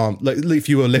your arm, like if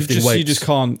you were lifting weights, you just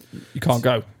can't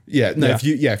go. Yeah, no.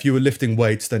 Yeah. If you were lifting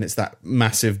weights, then it's that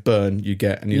massive burn you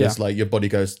get, and you're just like your body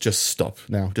goes, just stop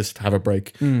now, just have a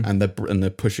break, and they're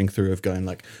pushing through of going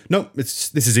like, nope,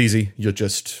 this is easy. You're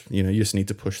just you just need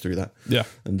to push through that,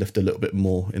 and lift a little bit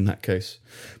more in that case.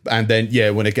 And then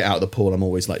when I get out of the pool, I'm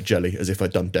always like jelly, as if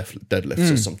I'd done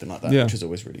deadlifts or something like that, which is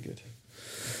always really good.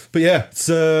 But it's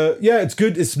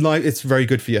good. It's very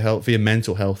good for your health, for your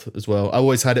mental health as well. I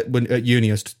always had it when at uni.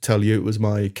 I used to tell you it was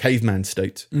my caveman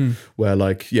state, where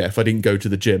like if I didn't go to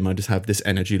the gym, I just have this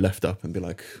energy left up and be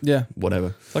like,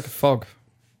 whatever. It's like a fog.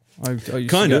 I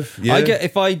kind of. Yeah. I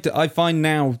get I find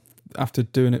now after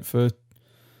doing it for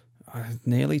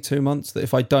nearly 2 months that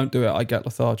if I don't do it, I get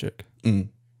lethargic.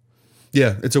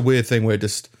 Yeah, it's a weird thing where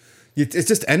It's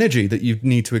just energy that you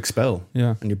need to expel.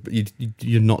 Yeah. And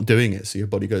you're not doing it. So your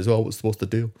body goes, oh, what's the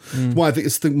deal? Well, I think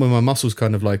it's when my muscles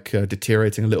kind of like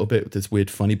deteriorating a little bit with this weird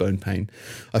funny bone pain.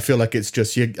 I feel like it's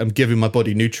just, I'm giving my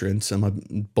body nutrients and my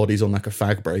body's on like a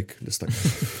fag break. Just like,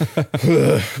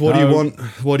 what do you want?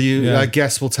 What do you, I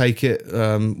guess we'll take it.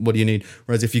 What do you need?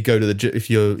 Whereas if you go to the gym, if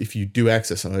you do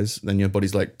exercise, then your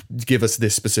body's like, give us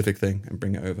this specific thing and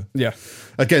bring it over. Yeah.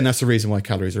 Again, that's the reason why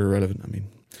calories are irrelevant. I mean,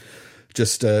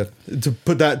 just to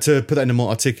put that in a more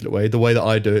articulate way, the way that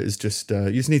I do it is just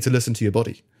you just need to listen to your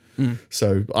body.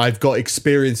 So I've got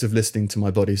experience of listening to my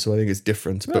body, so I think it's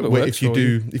different. Well, but if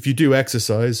you do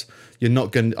exercise, you're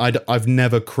not going. I've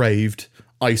never craved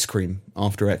ice cream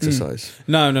after exercise.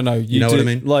 No. You know what I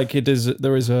mean? Like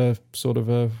there is a sort of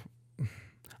a.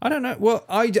 I don't know. Well,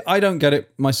 I don't get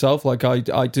it myself. Like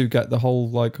I do get the whole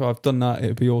like I've done that.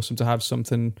 It'd be awesome to have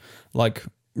something like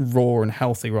raw and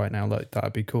healthy right now. Like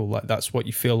that'd be cool. Like that's what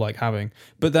you feel like having.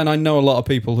 But then I know a lot of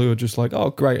people who are just like,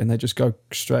 oh great, and they just go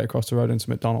straight across the road into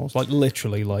McDonald's. Like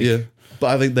literally, like yeah.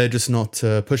 But I think they're just not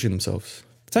pushing themselves.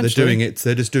 They're doing it.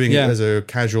 They're just doing it as a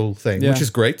casual thing, which is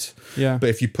great. Yeah. But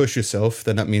if you push yourself,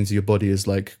 then that means your body is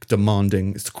like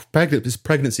demanding. It's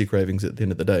pregnancy cravings at the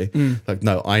end of the day. Like,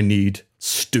 no, I need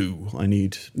stew. I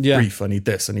need beef. I need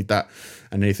this. I need that.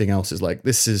 And anything else is like,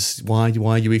 this is why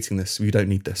are you eating this? You don't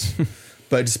need this.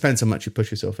 But it just depends how much you push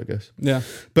yourself, I guess. Yeah.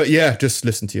 But yeah, just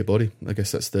listen to your body. I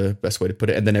guess that's the best way to put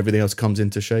it. And then everything else comes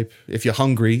into shape. If you're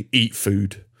hungry, eat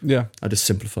food. Yeah. I just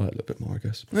simplify it a little bit more, I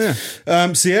guess.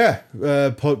 Yeah. So yeah,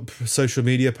 social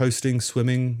media posting,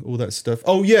 swimming, all that stuff.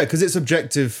 Oh yeah, because it's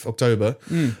Objective October.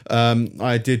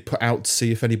 I did put out to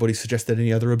see if anybody suggested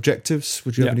any other objectives.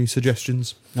 Would you have any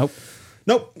suggestions? Nope.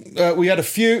 We had a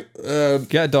few.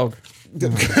 Get a dog.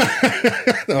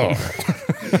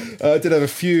 I did have a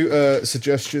few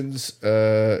suggestions.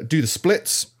 Do the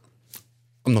splits.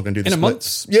 I'm not going to do the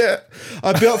splits. In a Yeah.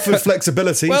 I'd be up for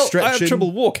flexibility, stretching. I have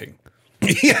trouble walking.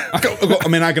 Yeah,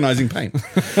 I'm in agonising pain.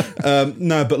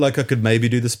 No, but like I could maybe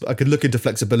do this. I could look into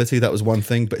flexibility. That was one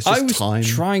thing, but it's just time. I was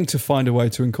trying to find a way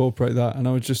to incorporate that, and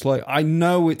I was just like, I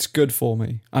know it's good for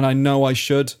me, and I know I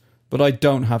should, but I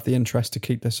don't have the interest to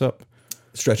keep this up.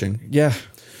 Stretching. Yeah.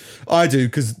 I do,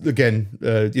 because again,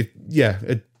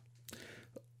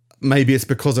 maybe it's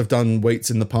because I've done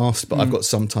weights in the past, but I've got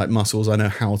some tight muscles. I know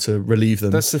how to relieve them.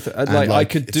 That's the thing. I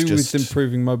could do with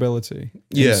improving mobility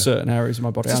in certain areas of my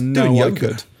body. Just I know yoga. I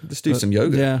could. Just do some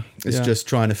yoga. Yeah. It's just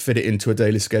trying to fit it into a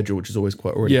daily schedule, which is always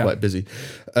quite busy.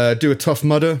 Do a Tough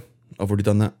Mudder. I've already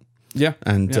done that. Yeah.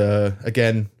 And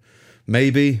again,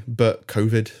 maybe, but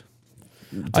COVID.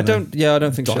 I don't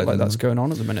think shit like that's going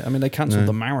on at the minute. I mean, they cancelled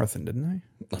the marathon, didn't they?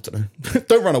 I don't know.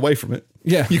 Don't run away from it.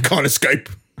 Yeah. You can't escape.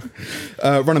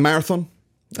 Run a marathon.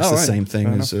 That's the same thing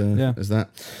as that.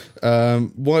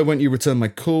 Why won't you return my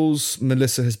calls?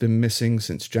 Melissa has been missing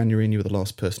since January, and you were the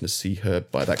last person to see her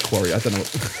by that quarry. I don't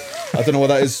know what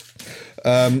that is.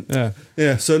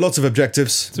 Yeah. So lots of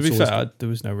objectives. To be fair, there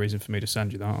was no reason for me to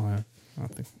send you that. I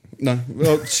think. No.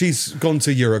 Well, she's gone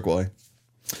to Uruguay.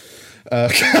 Go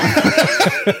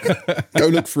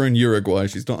look for her in Uruguay.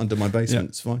 She's not under my basement.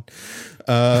 It's fine.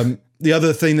 The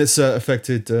other thing that's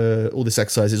affected all this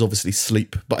exercise is obviously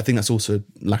sleep, but I think that's also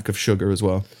lack of sugar as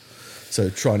well.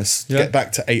 So trying to get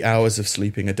back to 8 hours of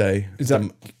sleeping a day. Is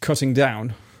that cutting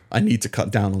down? I need to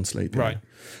cut down on sleep. Right.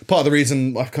 Part of the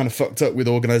reason I've kind of fucked up with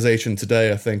organisation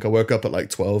today, I think I woke up at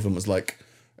like 12 and was like,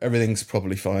 everything's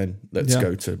probably fine. Let's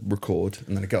go to record.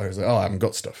 And then I was like, I haven't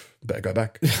got stuff. Better go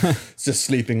back. It's just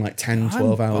sleeping like 10,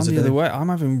 12 hours a day. Other way, I'm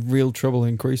having real trouble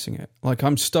increasing it. Like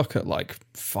I'm stuck at like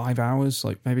 5 hours,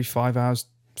 like maybe 5 hours,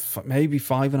 maybe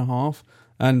 5.5.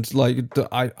 And like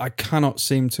I cannot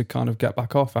seem to kind of get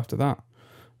back off after that.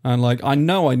 And like I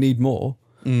know I need more.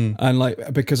 And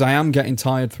like because I am getting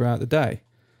tired throughout the day.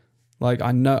 Like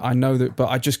I know that, but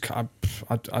I just can't,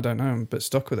 I don't know. I'm a bit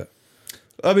stuck with it.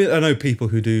 I mean, I know people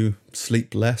who do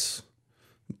sleep less,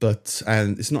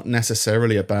 and it's not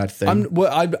necessarily a bad thing. I'm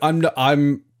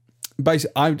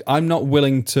not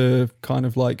willing to kind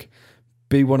of like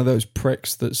be one of those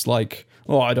pricks that's like,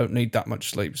 I don't need that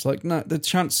much sleep. It's like, no, the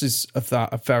chances of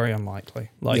that are very unlikely.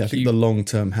 Like, I think the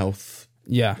long-term health.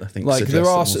 Yeah, I think like there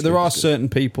are certain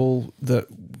people that,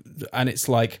 and it's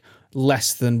like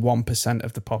less than 1%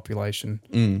 of the population.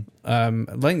 I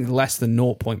think less than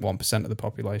 0.1% of the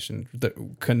population that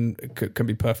can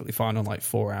be perfectly fine on like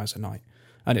 4 hours a night,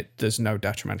 and there's no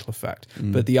detrimental effect.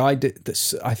 But the idea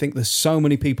that I think there's so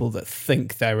many people that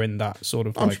think they're in that sort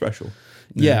of. I'm special.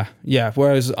 Yeah.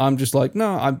 Whereas I'm just like,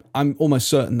 no, I'm almost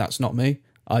certain that's not me.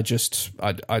 I just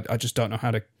don't know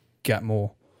how to get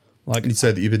more. Like you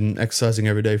said that you've been exercising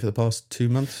every day for the past 2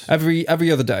 months. Every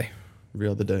other day. every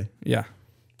other day. Yeah.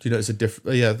 Do you notice a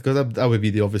different? Yeah, because that would be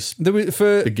the obvious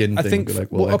For begin I thing.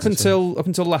 think Like, up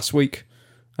until last week,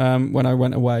 when I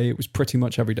went away, it was pretty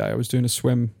much every day. I was doing a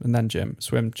swim and then gym,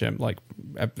 gym,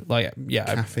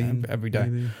 caffeine every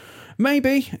day.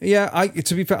 Maybe, yeah.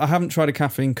 To be fair, I haven't tried a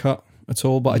caffeine cut at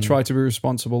all, but I try to be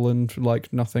responsible and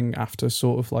like nothing after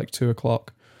sort of like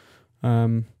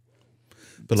 2:00.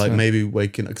 But like maybe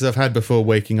waking, because I've had before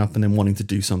waking up and then wanting to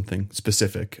do something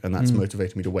specific, and that's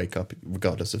motivated me to wake up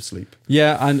regardless of sleep.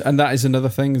 Yeah, and that is another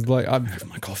thing. Is like I have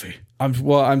my coffee.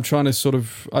 I'm trying to sort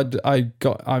of I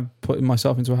put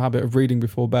myself into a habit of reading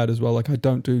before bed as well. Like I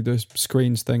don't do the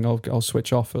screens thing. I'll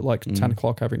switch off at like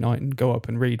 10:00 every night and go up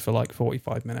and read for like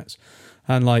 45 minutes,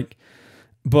 and like,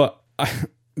 but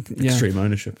extreme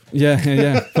ownership.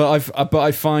 Yeah. but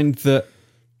I find that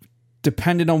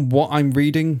depending on what I'm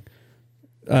reading,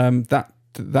 that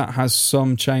has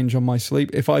some change on my sleep.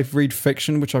 If I read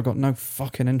fiction, which I've got no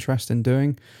fucking interest in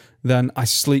doing, then I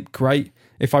sleep great.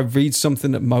 If I read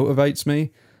something that motivates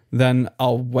me, then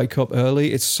I'll wake up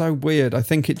early. It's so weird. I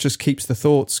think it just keeps the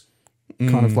thoughts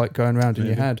kind of like going around in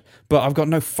your head. But I've got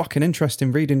no fucking interest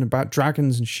in reading about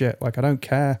dragons and shit. Like I don't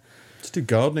care. Just do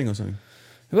gardening or something.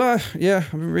 Well, yeah,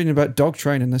 I've been reading about dog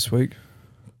training this week.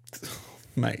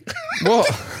 Mate. What?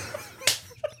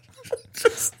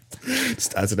 Just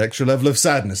adds an extra level of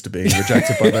sadness to being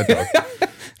rejected by that dog.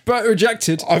 But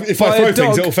rejected. If I throw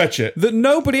things, it'll fetch it. That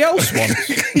nobody else wants.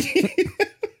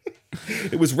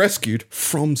 It was rescued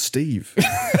from Steve.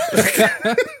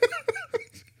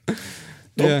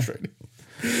 Dog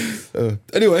training.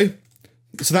 Anyway,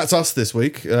 so that's us this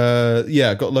week.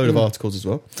 Got a load of articles as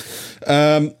well.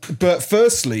 But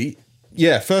firstly,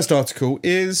 first article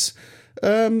is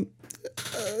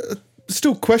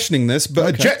still questioning this,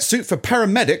 but a jet suit for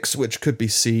paramedics, which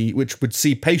would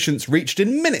see patients reached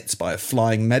in minutes by a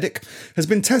flying medic, has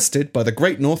been tested by the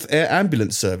Great North Air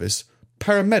Ambulance Service.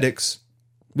 Paramedics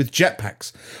with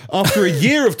jetpacks. After a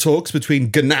year of talks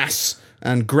between GNAS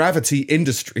and Gravity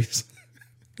Industries.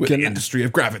 The industry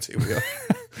of gravity, we are.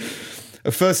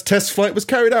 A first test flight was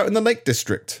carried out in the Lake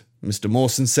District. Mr.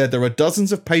 Mawson said there are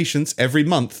dozens of patients every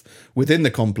month within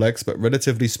the complex, but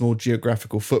relatively small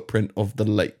geographical footprint of the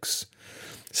lakes.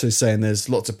 So saying there's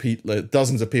lots of people,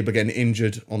 dozens of people getting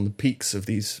injured on the peaks of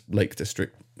these Lake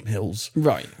District hills.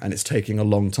 Right. And it's taking a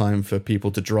long time for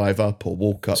people to drive up or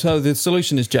walk up. So the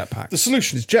solution is jetpacks. The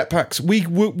solution is jetpacks.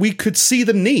 We could see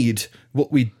the need.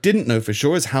 What we didn't know for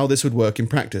sure is how this would work in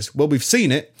practice. Well, we've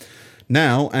seen it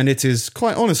now, and it is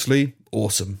quite honestly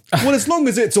awesome. Well, as long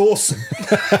as it's awesome.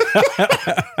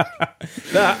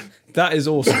 That is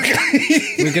awesome.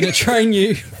 We're going to train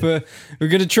you for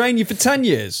 10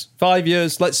 years, 5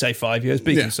 years. Let's say 5 years.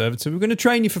 Be conservative. We're going to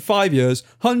train you for 5 years,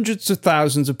 hundreds of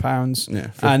thousands of pounds, for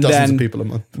and dozens then of people a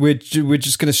month. We're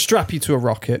just going to strap you to a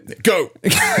rocket. Go.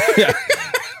 Yeah.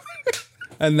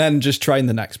 And then just train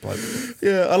the next bloke.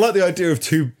 Yeah, I like the idea of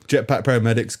 2 jetpack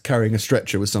paramedics carrying a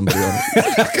stretcher with somebody on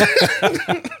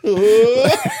it.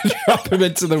 Drop him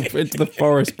into the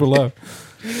forest below.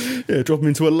 Yeah, drop him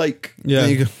into a lake. Yeah. There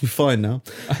you go. You're fine now.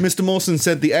 Mr. Mawson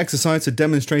said the exercise had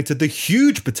demonstrated the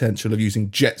huge potential of using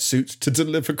jet suits to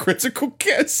deliver critical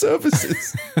care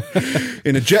services.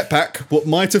 In a jetpack, what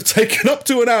might have taken up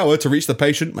to an hour to reach the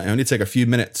patient may only take a few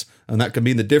minutes, and that can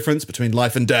mean the difference between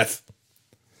life and death.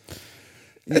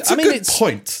 It's a good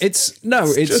point. It's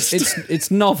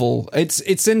novel.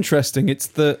 It's interesting. It's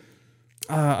the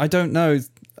I don't know.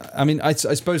 I mean, I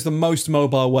suppose the most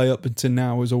mobile way up until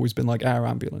now has always been like air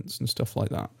ambulance and stuff like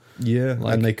that. Yeah,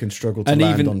 and they can struggle to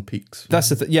land on peaks. That's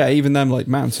the thing. Yeah, even them like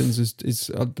mountains is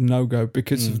a no go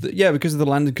because of the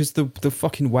landing, because the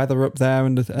fucking weather up there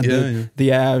and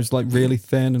the air is like really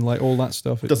thin and like all that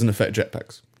stuff. It doesn't affect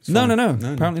jetpacks. No,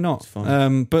 apparently not.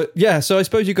 But yeah, so I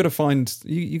suppose you got to find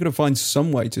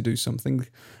some way to do something.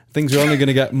 Things are only going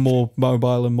to get more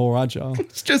mobile and more agile.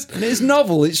 It's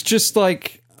novel. It's just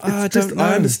like. I don't know.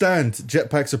 I understand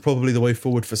jetpacks are probably the way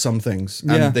forward for some things,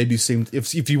 and they do seem.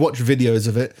 If you watch videos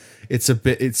of it, it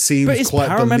seems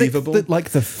quite believable. Like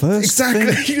the first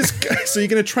exactly. thing? So you're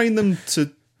going to train them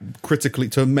to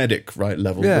a medic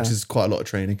level, which is quite a lot of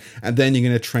training, and then you're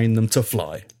going to train them to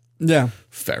fly. Yeah,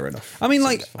 fair enough. I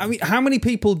mean, how many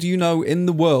people do you know in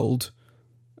the world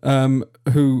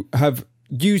who have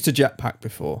used a jetpack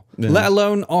before, let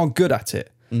alone are good at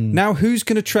it? Now, who's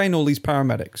going to train all these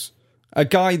paramedics? A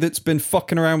guy that's been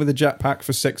fucking around with a jetpack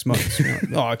for 6 months.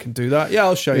 I can do that. Yeah,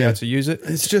 I'll show you how to use it.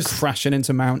 It's just crashing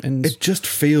into mountains. It just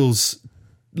feels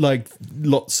like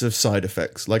lots of side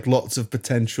effects, like lots of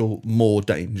potential more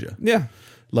danger. Yeah.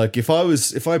 Like if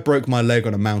I broke my leg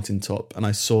on a mountaintop and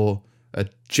I saw a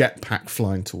jetpack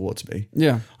flying towards me,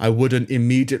 I wouldn't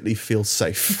immediately feel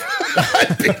safe.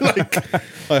 I'd be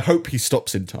like, I hope he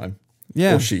stops in time.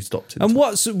 Yeah. Or she stops in And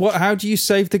time. how do you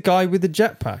save the guy with the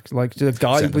jetpack? Like the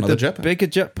guy Send with the another jetpack. bigger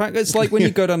jetpack? It's like when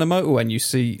you go down a motorway and you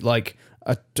see like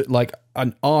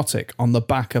an Arctic on the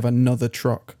back of another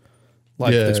truck.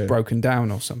 Like Yeah, that's yeah. broken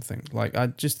down or something. Like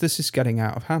this is getting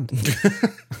out of hand.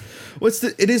 Well,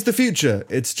 it is the future.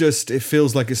 It's just, it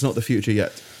feels like it's not the future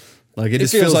yet. Like it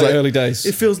just feels like early days.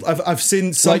 It feels, I've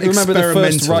seen some Like remember the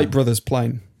experimental. first Wright brothers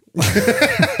plane?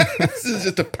 This is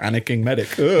just a panicking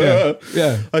medic.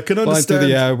 Yeah. I can Flying understand. through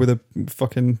the air with a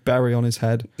fucking berry on his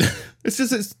head. It's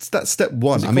that step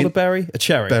one. Is it called a berry? A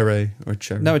cherry? beret or a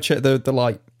cherry. No, the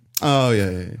light. Oh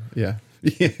yeah.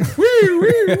 We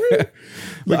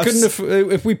couldn't have,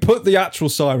 if we put the actual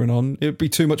siren on, it'd be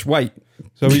too much weight.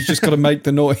 So he's just got to make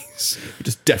the noise.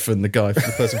 Just deafen the guy for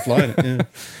the person flying it. Yeah.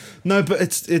 No, but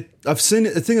I've seen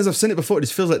it. The thing is, I've seen it before. It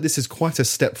just feels like this is quite a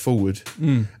step forward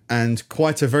and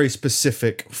quite a very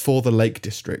specific for the Lake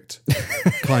District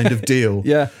kind of deal.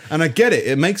 Yeah. And I get it.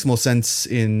 It makes more sense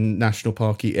in national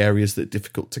parky areas that are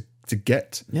difficult to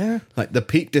get. Yeah. Like the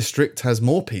Peak District has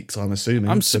more peaks, I'm assuming.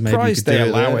 I'm so maybe you surprised could they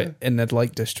do allow there. it in the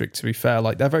Lake District, to be fair.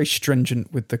 Like, they're very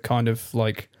stringent with the kind of,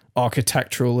 like,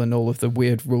 architectural and all of the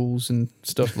weird rules and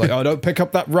stuff. Like, oh, don't pick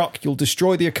up that rock, you'll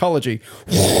destroy the ecology.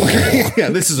 Yeah,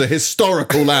 this is a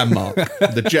historical landmark.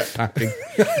 The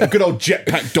jetpacking. Good old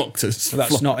jetpack doctors.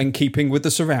 That's not in keeping with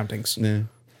the surroundings. Yeah.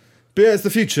 But yeah, it's the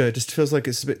future. It just feels like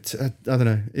it's a bit, I don't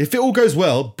know. If it all goes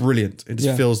well, brilliant. It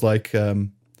just feels like,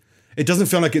 it doesn't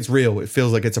feel like it's real. It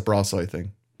feels like it's a Brasso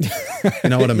thing. You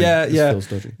know what I mean? Yeah, It yeah. feels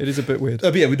dodgy. It is a bit weird.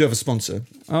 But yeah, we do have a sponsor.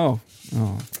 Oh.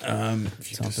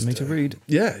 It's Time for me to read.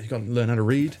 Yeah, you got to learn how to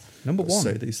read. Number one.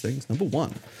 Say these things. Number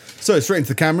one. So straight into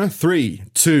the camera. 3,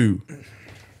 2. All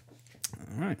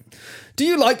right. Do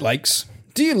you like lakes?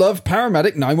 Do you love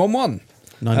Paramedic 911?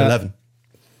 9/11.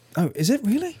 Oh, is it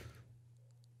really?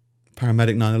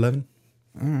 Paramedic 9/11.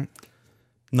 All right.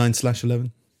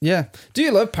 9/11. Yeah. Do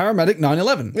you love Paramedic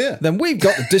 911? Yeah. Then we've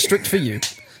got the district for you.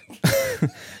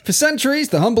 For centuries,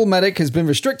 the humble medic has been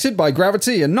restricted by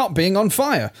gravity and not being on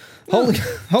fire,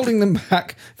 holding them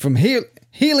back from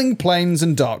healing planes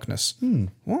and darkness.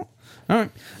 What? All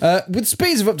right. With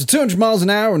speeds of up to 200 miles an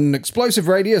hour and an explosive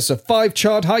radius of 5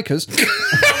 charred hikers,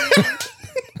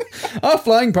 our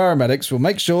flying paramedics will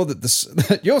make sure that,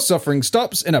 that your suffering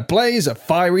stops in a blaze of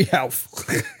fiery health.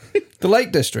 The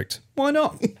Lake District. Why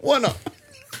not? Why not?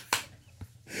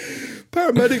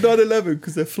 Paramedic 9/11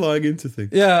 because they're flying into things.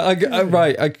 Yeah,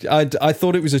 right. I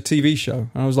thought it was a TV show.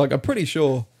 And I was like, I'm pretty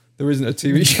sure there isn't a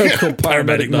TV show called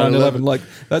Paramedic 9/11. Like,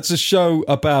 that's a show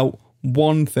about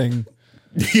one thing.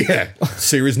 Yeah,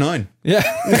 Series 9. Yeah.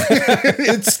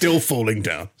 It's still falling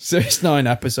down. Series 9,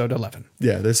 Episode 11.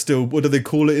 Yeah, there's still, what do they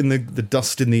call it? In the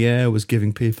dust in the air was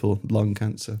giving people lung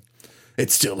cancer.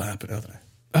 It's still happening, I don't know.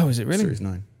 Oh, is it really? Series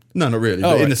 9. No, not really.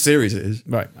 Oh, but in right. the series it is.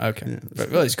 Right, okay. But,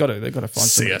 well, they've got to find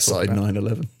something to talk CSI about.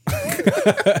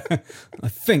 9/11. I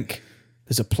think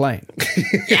there's a plane.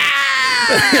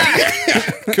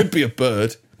 Could be a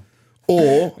bird.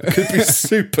 Or it could be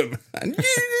Superman.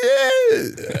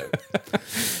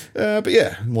 But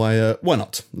yeah, why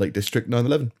not? Lake District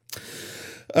 9/11.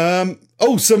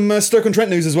 Some Stoke-on-Trent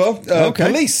news as well. Okay.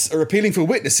 Police are appealing for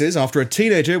witnesses after a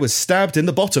teenager was stabbed in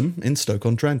the bottom in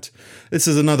Stoke-on-Trent. This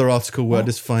is another article where I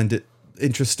just find it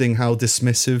interesting how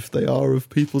dismissive they are of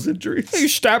people's injuries. You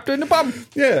stabbed in the bum.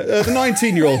 Yeah, the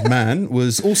 19-year-old man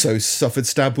was also suffered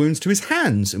stab wounds to his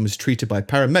hands and was treated by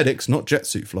paramedics, not jet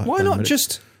suit flight. Why not paramedics.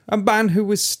 just a man who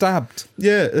was stabbed?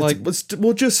 Yeah, Like-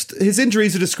 just his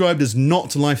injuries are described as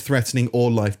not life-threatening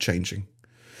or life-changing.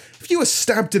 If you were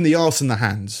stabbed in the arse and the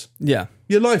hands, Yeah.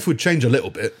 your life would change a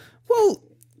little bit. Well,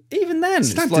 even then,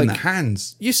 it's Stabbed like, in the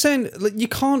hands. you're saying, like, you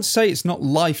can't say it's not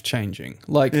life changing.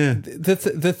 Like Yeah.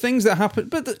 the things that happen,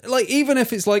 but like even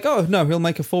if it's like, oh no, he'll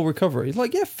make a full recovery.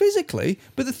 Like, yeah, physically,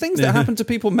 but the things that happen to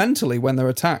people mentally when they're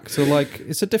attacked are like,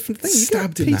 it's a different thing. You get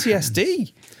Stabbed in the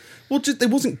PTSD. Well, just, it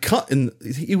wasn't cut in.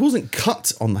 He wasn't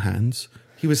cut on the hands.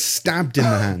 He was stabbed in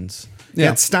the hands. He Yeah.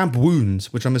 had stab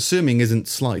wounds, which I'm assuming isn't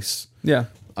slice. Yeah.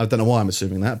 I don't know why I'm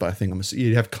assuming that, but I think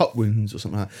you have cut wounds or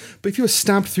something like that. But if you were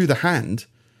stabbed through the hand,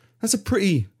 that's a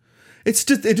pretty. It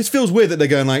just feels weird that they're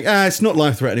going like, it's not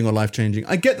life threatening or life changing.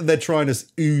 I get that they're trying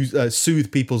to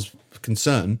soothe people's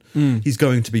concern. He's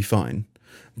going to be fine,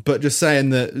 but just saying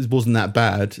that it wasn't that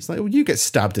bad. It's like, well, you get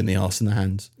stabbed in the arse and the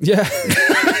hands. Yeah.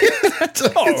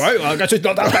 All right. Well, I guess it's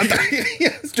not that bad. Yeah,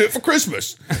 let's do it for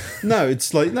Christmas. No,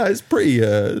 it's like it's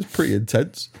pretty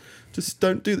intense. Just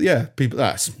don't do that. Yeah, people.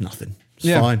 That's nothing. It's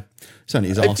Yeah. fine. It's only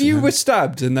his arse. If you and were hands.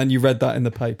 stabbed and then you read that in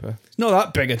the paper, it's not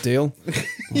that big a deal.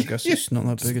 I guess it's not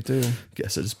that big a deal.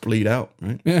 guess I just bleed out,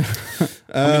 right? Yeah.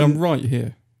 I mean, I'm right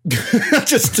here.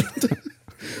 Just,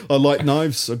 I like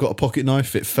knives. I got a pocket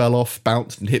knife. It fell off,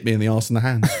 bounced, and hit me in the arse and the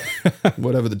hands.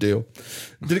 Whatever the deal.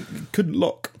 Couldn't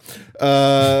lock.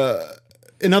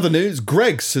 In other news,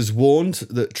 Greggs has warned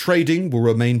that trading will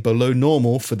remain below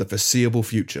normal for the foreseeable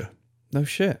future. No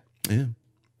shit. Yeah.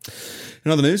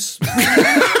 In other news,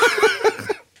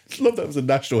 love that was a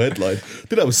national headline. I think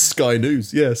that was Sky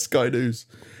News. Yeah, Sky News.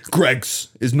 Greggs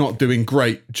is not doing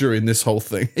great during this whole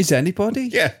thing. Is anybody?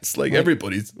 Yeah, it's like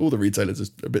everybody's, all the retailers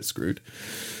are a bit screwed.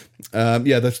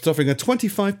 Yeah, they're suffering a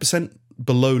 25%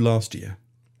 below last year.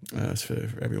 So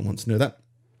everyone wants to know that.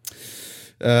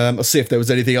 I'll see if there was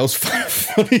anything else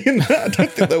funny in that. I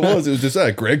don't think there was. It was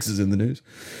just, Greggs is in the news.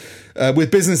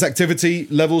 With business activity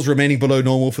levels remaining below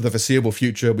normal for the foreseeable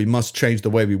future, we must change the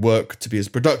way we work to be as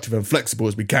productive and flexible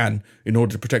as we can in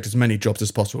order to protect as many jobs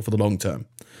as possible for the long term.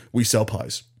 We sell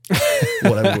pies.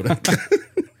 Whatever.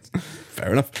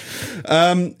 Fair enough.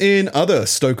 In other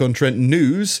Stoke-on-Trent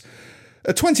news,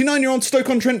 a 29-year-old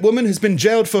Stoke-on-Trent woman has been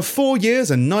jailed for 4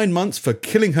 years and 9 months for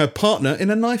killing her partner in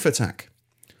a knife attack.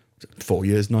 4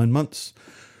 years, 9 months.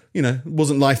 You know,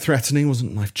 wasn't life-threatening,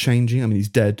 wasn't life-changing. I mean, he's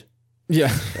dead.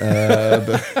 Yeah.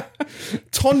 But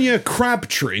Tonya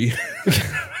Crabtree,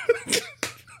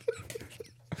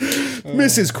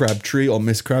 Mrs. Crabtree or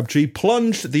Miss Crabtree,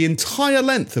 plunged the entire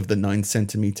length of the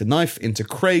 9-centimetre knife into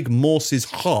Craig Morse's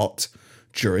heart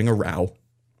during a row.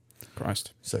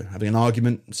 Christ. So having an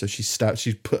argument, so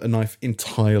she put a knife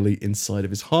entirely inside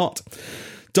of his heart.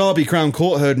 Derby Crown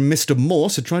Court heard Mr.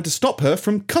 Morse had tried to stop her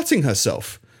from cutting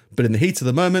herself, but in the heat of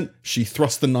the moment, she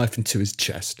thrust the knife into his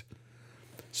chest.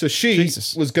 So she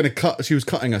was going to cut. She was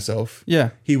cutting herself. Yeah.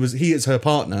 He as her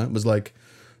partner was like,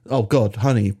 "Oh God,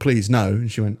 honey, please no."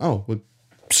 And she went, "Oh, well,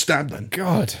 stab then."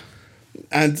 God.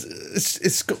 And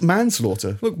it's got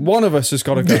manslaughter. Look, one of us has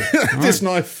got to go. This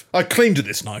knife, I claimed to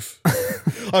this knife.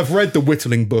 I've read the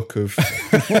Whittling book of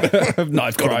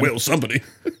knife got to crime. whittle somebody.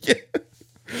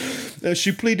 Yeah.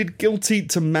 She pleaded guilty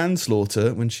to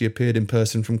manslaughter when she appeared in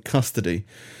person from custody.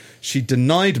 She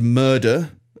denied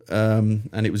murder.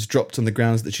 And it was dropped on the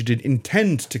grounds that she did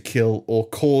intend to kill or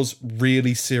cause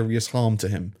really serious harm to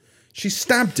him. She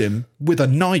stabbed him with a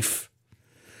knife.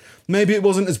 Maybe it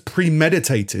wasn't as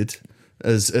premeditated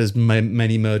as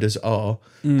many murders are.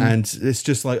 And it's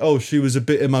just like, oh, she was a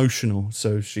bit emotional,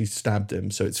 so she stabbed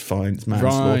him, so it's fine. It's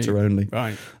manslaughter only.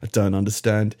 Right. I don't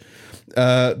understand.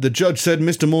 The judge said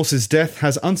Mr. Morse's death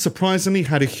has unsurprisingly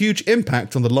had a huge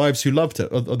impact on the lives who loved him,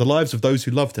 or the lives of those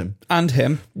who loved him. And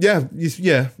him. Yeah.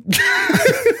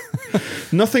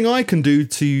 Nothing I can do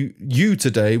to you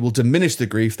today will diminish the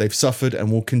grief they've suffered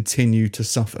and will continue to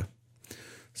suffer.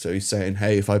 So he's saying,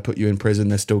 hey, if I put you in prison,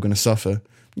 they're still going to suffer.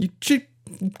 She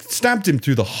stabbed him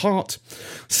through the heart.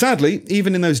 Sadly,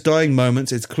 even in those dying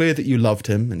moments, it's clear that you loved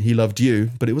him and he loved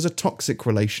you, but it was a toxic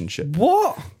relationship.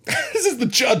 What? This is the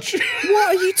judge.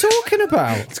 What are you talking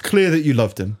about? It's clear that you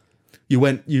loved him. He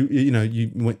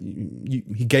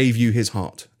gave you his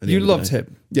heart. You loved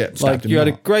him. Yeah, like you had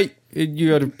a great.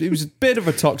 It was a bit of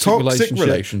a toxic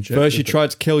relationship. First, you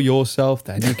tried to kill yourself,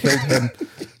 then you killed him.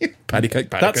 Patty cake.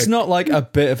 That's not like a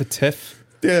bit of a tiff.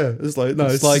 Yeah, it's like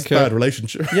it's like a bad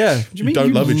relationship. Yeah, do you mean don't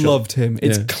you love each loved other? him?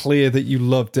 It's clear that you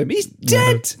loved him. He's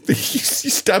dead. No. You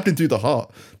stabbed him through the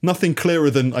heart. Nothing clearer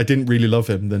than I didn't really love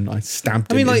him than I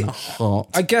stabbed him in the heart.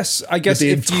 I guess with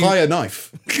the entire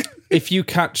knife. If you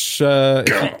catch,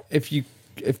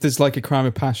 if there's like a crime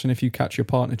of passion, if you catch your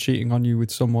partner cheating on you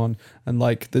with someone, and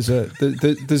like there's a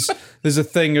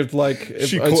thing of like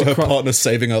she caught her partner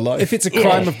saving her life. If it's a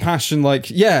crime of passion,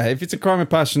 if it's a crime of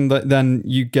passion, then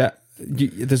you get.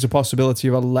 There's a possibility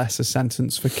of a lesser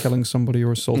sentence for killing somebody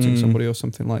or assaulting somebody or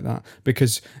something like that,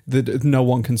 because no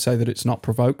one can say that it's not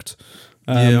provoked.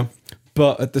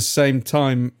 But at the same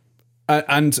time,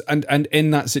 and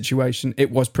in that situation, it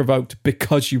was provoked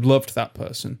because you loved that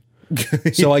person.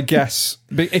 So I guess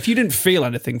if you didn't feel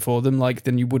anything for them,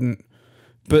 then you wouldn't.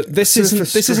 But this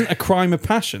isn't a crime of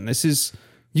passion. This is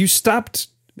you stabbed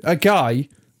a guy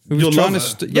who was trying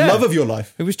to the love of your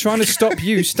life. Who was trying to stop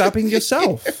you stabbing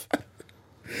yourself.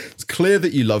 It's clear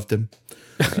that you loved him.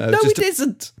 No, it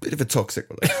isn't. Bit of a toxic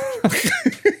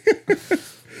relationship.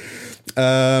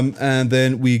 And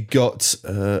then we got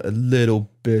a little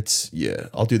bit. Yeah,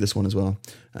 I'll do this one as well.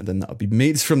 And then that'll be me.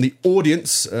 It's from the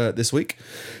audience this week.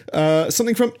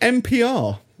 Something from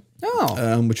NPR.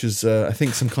 Oh. Which is, I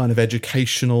think, some kind of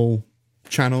educational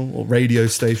channel or radio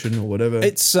station or whatever.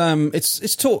 It's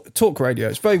talk radio.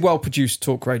 It's very well produced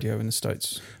talk radio in the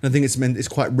States. I think it's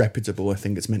quite reputable. I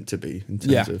think it's meant to be in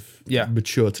terms of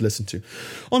mature to listen to.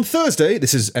 On Thursday,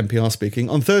 this is NPR speaking.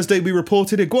 On Thursday, we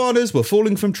reported iguanas were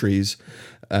falling from trees.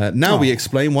 Now we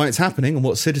explain why it's happening and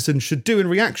what citizens should do in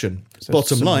reaction. So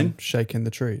bottom line, shaking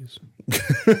the trees.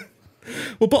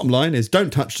 Well, bottom line is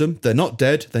don't touch them. They're not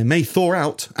dead. They may thaw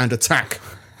out and attack.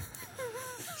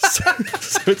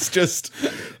 So it's just,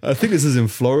 I think this is in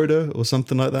Florida or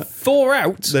something like that. Thaw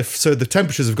out? So the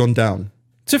temperatures have gone down.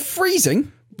 To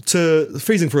freezing? To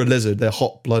freezing for a lizard. They're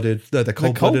hot-blooded. They're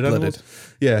cold-blooded animals.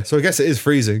 Yeah, so I guess it is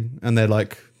freezing. And they're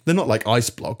not like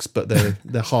ice blocks, but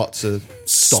their hearts are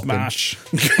stopping. Smash.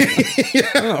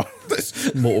 Yeah.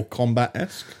 That's Mortal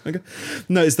Kombat-esque. Okay.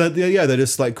 No, it's that, they're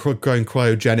just like going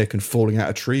cryogenic and falling out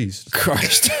of trees.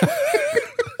 Christ.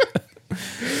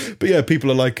 But yeah, people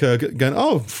are like going,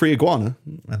 oh, free iguana,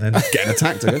 and then getting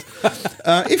attacked, I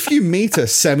guess. If you meet a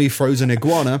semi-frozen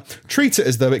iguana, treat it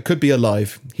as though it could be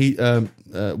alive.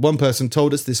 One person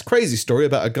told us this crazy story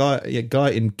about a guy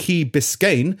in Key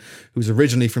Biscayne who's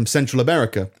originally from Central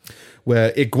America,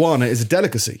 where iguana is a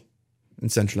delicacy in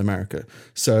Central America.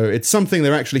 So it's something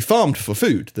they're actually farmed for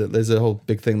food. There's a whole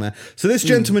big thing there. So this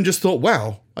gentleman just thought,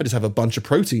 wow, I just have a bunch of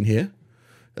protein here.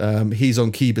 He's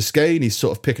on Key Biscayne. He's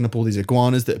sort of picking up all these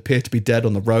iguanas that appear to be dead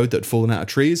on the road that had fallen out of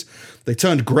trees. They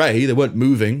turned grey. They weren't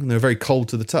moving. And they were very cold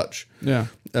to the touch. Yeah.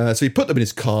 So he put them in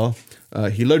his car.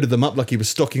 He loaded them up like he was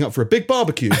stocking up for a big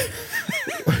barbecue.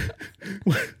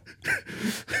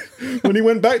 When he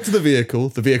went back to the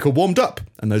vehicle warmed up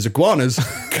and those iguanas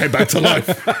came back to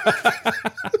life.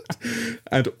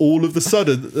 And all of a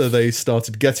sudden, they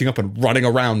started getting up and running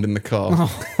around in the car.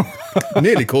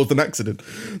 Nearly caused an accident.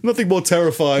 Nothing more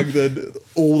terrifying than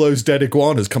all those dead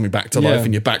iguanas coming back to life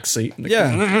in your back seat.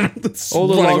 Yeah. All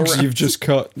the logs you've just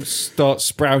cut start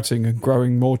sprouting and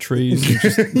growing more trees and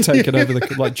just taking over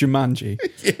like Jumanji.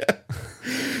 Yeah.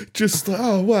 Just,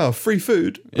 oh, wow, free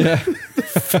food. Yeah.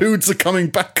 Foods are coming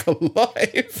back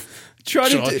alive.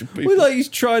 He's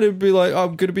trying to be like,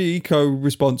 I'm going to be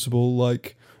eco-responsible,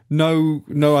 like, no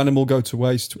animal go to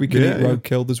waste. We can eat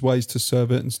roadkill. There's ways to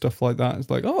serve it and stuff like that. It's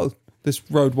like, oh,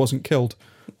 this road wasn't killed.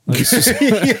 Like,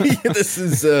 this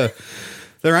is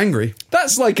they're angry.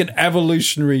 That's like an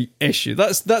evolutionary issue.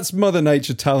 That's Mother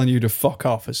Nature telling you to fuck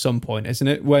off at some point, isn't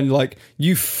it? When like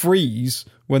you freeze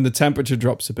when the temperature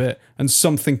drops a bit and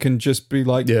something can just be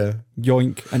like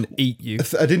yoink and eat you.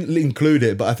 I didn't include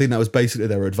it, but I think that was basically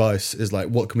their advice is like,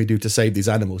 what can we do to save these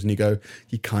animals? And you go,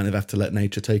 you kind of have to let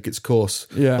nature take its course.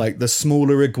 Yeah. Like the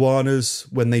smaller iguanas,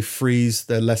 when they freeze,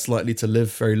 they're less likely to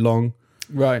live very long.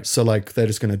 Right. So like they're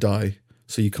just going to die.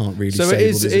 So you can't really save all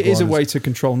these it is a iguanas. way to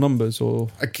control numbers, or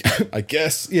I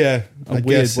guess, yeah. A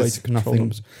weird way to control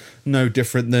numbers. No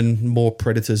different than more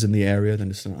predators in the area than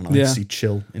just an icy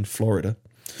chill in Florida.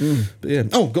 But yeah.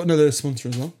 Oh, got another sponsor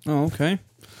as well. Oh, okay.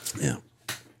 Yeah.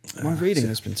 My reading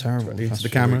has been terrible. Into the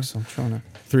camera. Weeks. I'm trying to.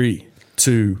 3,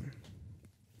 2.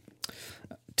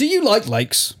 Do you like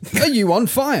lakes? Are you on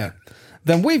fire?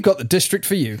 Then we've got the district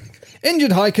for you.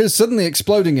 Injured hikers suddenly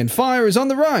exploding in fire is on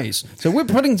the rise, so we're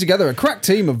putting together a crack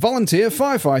team of volunteer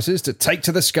firefighters to take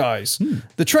to the skies.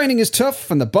 The training is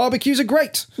tough and the barbecues are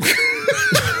great.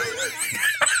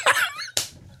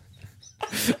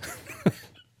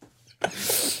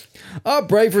 Our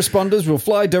brave responders will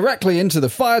fly directly into the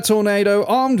fire tornado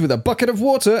armed with a bucket of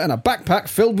water and a backpack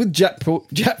filled with jet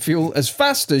fuel as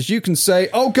fast as you can say,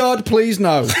 oh God, please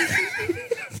no.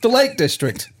 The Lake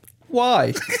District.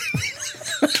 Why?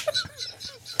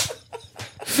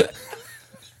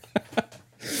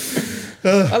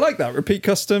 I like that repeat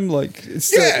custom. Like, it's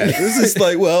this is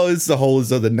like, well, it's the whole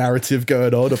other narrative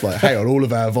going on of like, hang on, all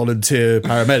of our volunteer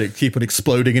paramedics keep on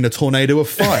exploding in a tornado of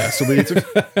fire, so we need to.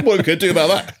 What we could do about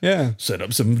that? Yeah, set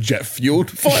up some jet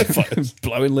fueled firefighters,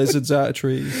 blowing lizards out of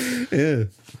trees.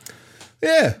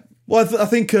 Yeah. Well, I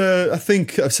think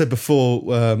I've said before,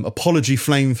 apology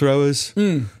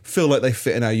flamethrowers feel like they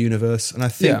fit in our universe, and I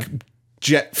think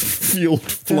jet fueled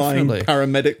flying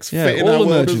paramedics fit in our all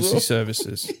world emergency as well.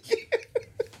 services.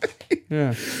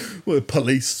 Yeah. Well,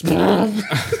 police. But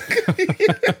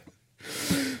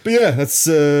yeah,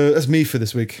 that's me for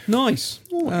this week. Nice.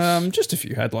 Just a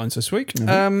few headlines this week.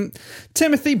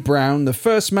 Timothy Brown, the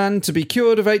first man to be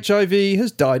cured of HIV,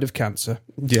 has died of cancer.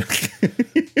 Yeah.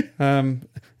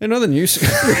 In other news,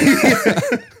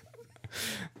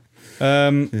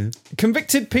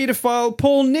 convicted paedophile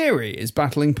Paul Neary is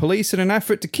battling police in an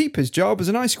effort to keep his job as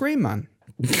an ice cream man.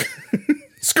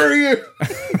 Screw you!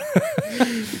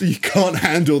 You can't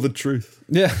handle the truth.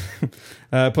 Yeah.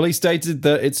 Police stated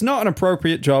that it's not an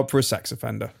appropriate job for a sex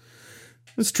offender.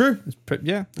 It's true.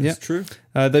 Yeah. It's true.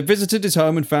 They visited his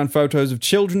home and found photos of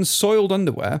children's soiled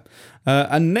underwear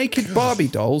and naked Barbie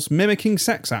dolls mimicking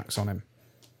sex acts on him.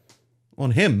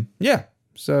 On him? Yeah.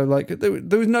 So, like, there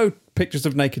was no pictures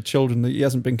of naked children. That he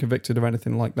hasn't been convicted or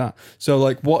anything like that. So,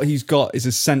 like, what he's got is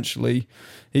essentially...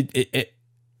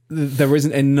 there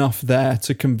isn't enough there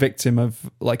to convict him of,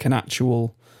 like, an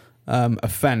actual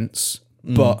offence,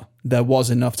 but there was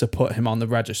enough to put him on the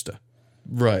register.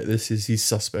 Right, he's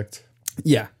suspect.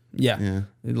 Yeah.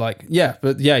 Like, yeah,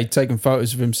 but yeah, he'd taken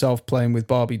photos of himself playing with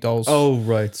Barbie dolls. Oh,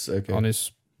 right, okay. On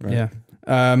his... Right. Yeah.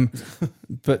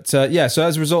 So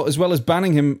as a result, as well as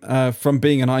banning him from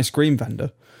being an ice cream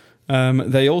vendor,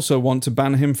 they also want to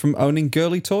ban him from owning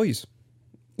girly toys.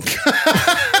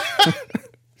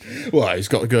 Well, he's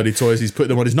got girly toys, he's putting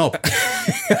them on his knob.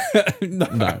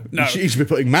 No. He should be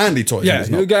putting manly toys on his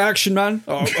knob. You get action, man.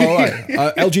 Oh, all right.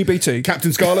 LGBT.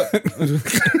 Captain Scarlet.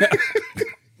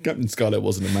 Captain Scarlet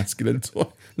wasn't a masculine toy.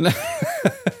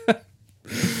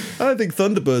 I don't think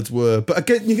Thunderbirds were, but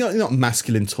again, you're not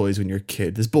masculine toys when you're a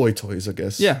kid. There's boy toys, I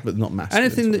guess. Yeah, but not masculine.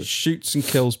 Anything toys. that shoots and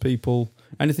kills people,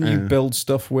 anything you build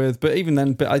stuff with. But even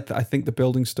then, I think the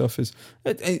building stuff it's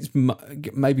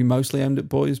maybe mostly aimed at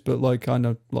boys. But like I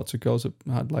know lots of girls that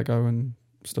had Lego and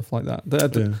stuff like that.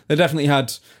 They definitely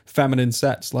had feminine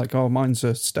sets. Like, oh, mine's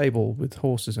a stable with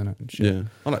horses in it and shit. Yeah,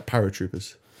 I like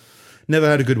paratroopers. Never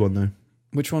had a good one though.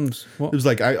 Which ones? What? It was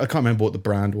like I can't remember what the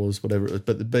brand was, whatever it was,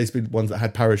 but basically ones that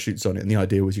had parachutes on it, and the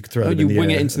idea was you could throw them in the air. You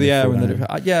wing it into the air, and then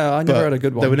I never had a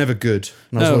good one. They were never good,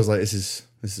 and I was always like, "This is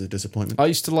a disappointment." I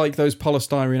used to like those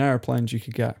polystyrene airplanes you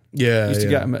could get. Yeah, I used to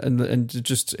get them and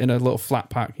just in a little flat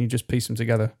pack. You just piece them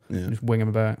together, and just wing them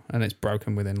about, and it's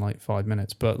broken within like 5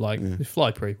 minutes. But like they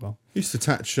fly pretty well. Used to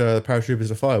attach the paratroopers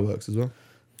to fireworks as well.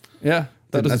 Yeah,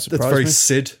 that's very me.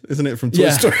 Sid, isn't it, from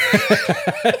Toy Story?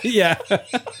 Yeah.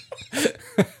 Did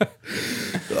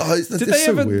they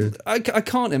ever? Weird. I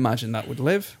can't imagine that would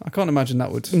live. I can't imagine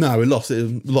that would. No, we lost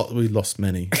it. We lost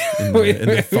many in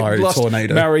the fiery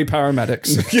tornado. Merry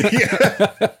paramedics.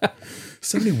 Yeah.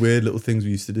 So many weird little things we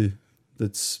used to do.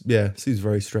 Seems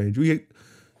very strange. We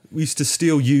used to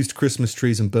steal used Christmas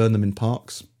trees and burn them in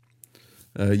parks,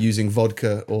 using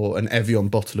vodka or an Evian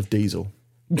bottle of diesel.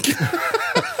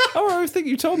 I think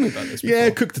you told me about this before. Yeah,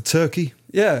 cooked a turkey.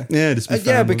 Yeah. Yeah,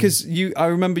 because I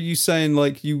remember you saying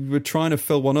like you were trying to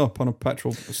fill one up on a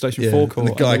petrol station forecourt.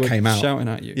 And the guy came out shouting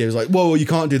at you. Yeah, he was like, "Whoa, you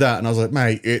can't do that." And I was like,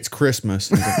 "Mate, it's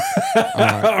Christmas." And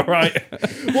All right.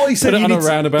 What he said, put it on a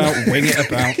roundabout, wing it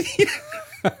about.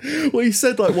 Well, he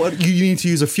said like, "What you need to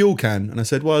use a fuel can?" And I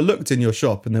said, "Well, I looked in your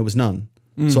shop and there was none,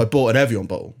 so I bought an Evian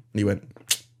bottle." And he went,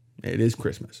 "It is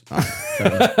Christmas."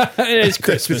 It is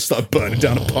Christmas. Just started burning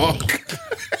down a park.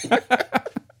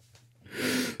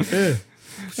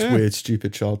 Weird,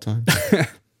 stupid child time.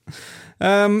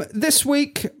 This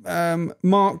week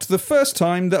marked the first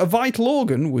time that a vital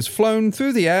organ was flown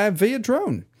through the air via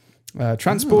drone,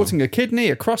 transporting a kidney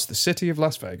across the city of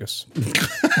Las Vegas.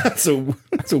 That's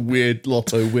a weird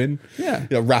lotto win. Yeah.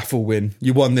 Raffle win.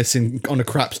 You won this on a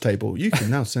craps table. You can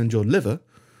now send your liver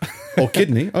or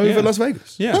kidney over Las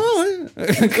Vegas. Yeah. Oh,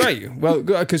 yeah. Great. Well,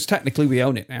 because technically we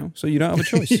own it now, so you don't have a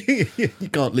choice. You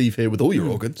can't leave here with all your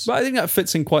organs. But I think that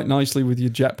fits in quite nicely with your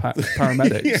jetpack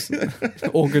paramedics.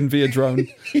 Organ via drone.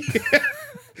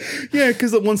 Yeah,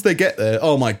 because once they get there,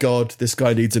 oh my God, this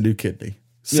guy needs a new kidney.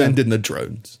 Send in the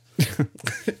drones.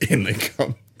 In they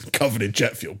come, covered in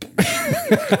jet fuel.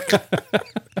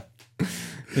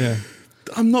 Yeah.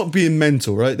 I'm not being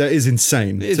mental, right? That is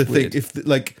insane to weird.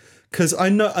 think because I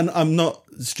know, and I'm not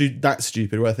that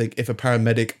stupid where I think if a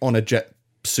paramedic on a jet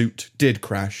suit did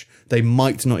crash, they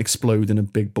might not explode in a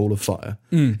big ball of fire.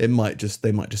 They might just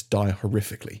die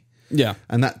horrifically. Yeah.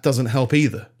 And that doesn't help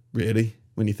either, really,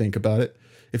 when you think about it.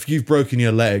 If you've broken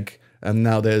your leg and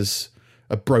now there's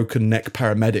a broken neck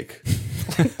paramedic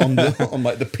on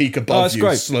like the peak above that's you,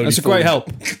 great. slowly That's a falling. great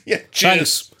help. Yeah,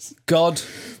 cheers. Thanks, God.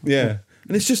 Yeah.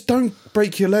 And it's just don't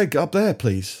break your leg up there,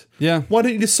 please. Yeah. Why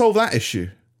don't you just solve that issue?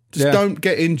 Just don't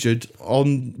get injured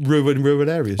on ruined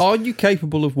areas. Are you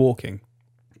capable of walking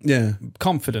Yeah.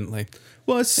 confidently?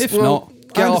 Well, If not,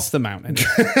 get off the mountain.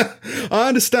 I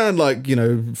understand, like,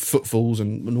 footfalls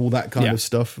and all that kind of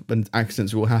stuff, and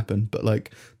accidents will happen. But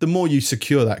like, the more you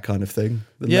secure that kind of thing,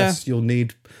 the less you'll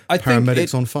need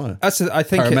paramedics on fire. I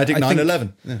think Paramedic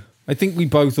 9/11. Yeah. I think we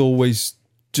both always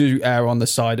do err on the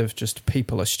side of just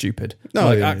people are stupid.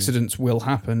 Accidents will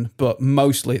happen, but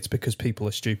mostly it's because people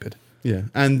are stupid. Yeah,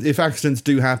 and if accidents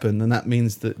do happen, then that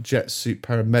means that jet suit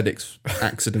paramedics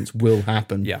accidents will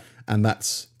happen. Yeah. And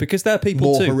that's because they're people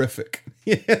more too. horrific.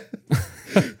 Yeah.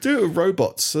 Do it with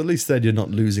robots. At least then you're not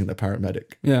losing the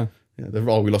paramedic. Yeah.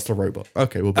 Yeah, we lost a robot.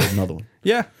 Okay, we'll build another one.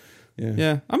 Yeah. Yeah.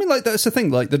 Yeah. I mean, like, that's the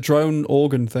thing. Like, the drone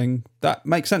organ thing, that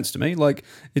makes sense to me. Like,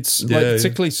 it's like,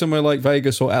 particularly somewhere like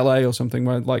Vegas or LA or something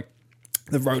where, like,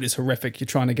 the road is horrific. You're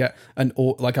trying to get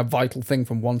like a vital thing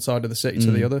from one side of the city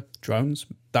to the other. Drones,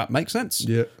 that makes sense.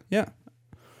 Yeah. Yeah.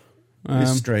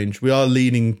 It's strange. We are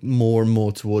leaning more and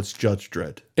more towards Judge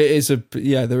Dredd. It is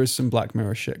there is some Black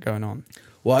Mirror shit going on.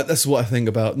 Well, that's what I think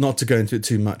about, not to go into it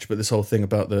too much, but this whole thing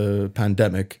about the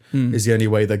pandemic is the only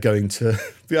way they're going to...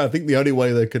 I think the only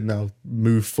way they could now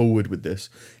move forward with this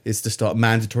is to start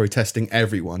mandatory testing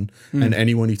everyone, and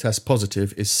anyone who tests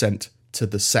positive is sent to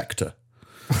the sector.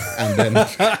 And then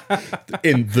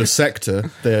in the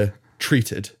sector, they're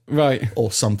treated. Right.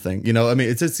 Or something. You know, I mean,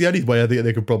 it's the only way I think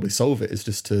they could probably solve it is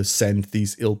just to send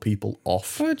these ill people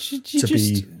off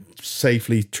be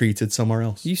safely treated somewhere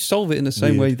else. You solve it in the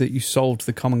same way that you solved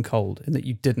the common cold, in that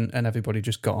you didn't and everybody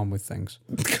just got on with things.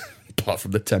 Apart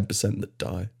from the 10% that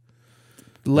die.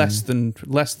 Less than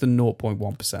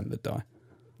 0.1% that die.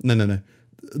 No.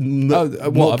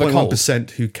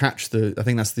 0.1% who catch I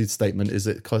think that's the statement, is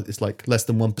it's like less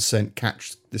than 1%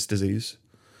 catch this disease,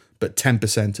 but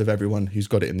 10% of everyone who's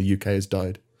got it in the UK has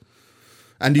died.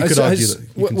 And you could argue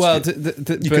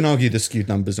that you can argue the skewed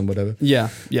numbers and whatever. Yeah.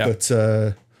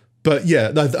 But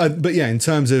yeah, in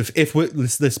terms of let's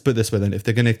put it this way then, if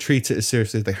they're going to treat it as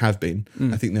seriously as they have been,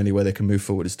 I think the only way they can move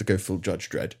forward is to go full Judge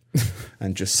Dredd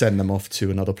and just send them off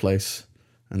to another place,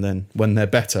 and then when they're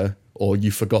better or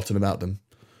you've forgotten about them,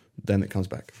 then it comes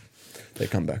back. They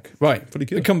come back. Right. Pretty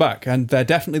good. They come back, and they're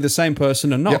definitely the same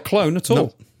person and not a clone at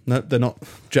all. No, they're not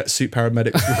jet suit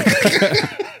paramedics.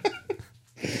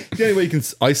 The only way you can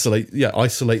isolate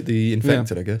the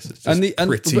infected, I guess. It's just and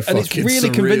it's really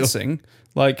surreal. convincing.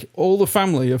 Like, all the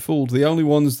family are fooled. The only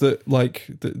ones that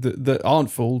that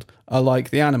aren't fooled are like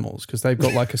the animals, because they've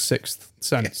got like a sixth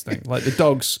sense thing. Like the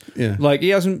dogs. Yeah. Like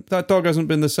that dog hasn't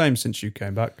been the same since you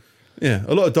came back. Yeah,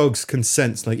 a lot of dogs can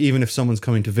sense, like, even if someone's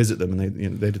coming to visit them,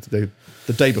 and they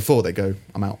the day before they go,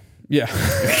 I'm out. Yeah.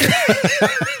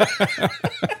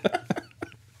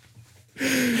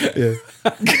 Yeah.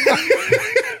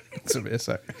 Give me a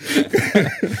sec.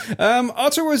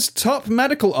 Ottawa's top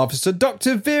medical officer,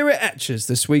 Dr. Vera Etches,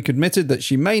 this week admitted that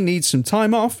she may need some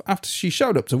time off after she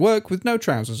showed up to work with no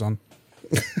trousers on.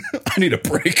 I need a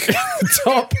break.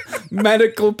 Top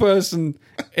medical person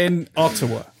in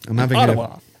Ottawa. I'm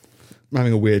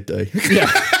having a weird day.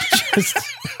 Yeah. Just,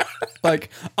 like,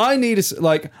 I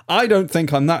don't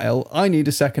think I'm that ill. I need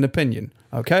a second opinion.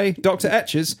 Okay? Dr.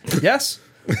 Etches, yes?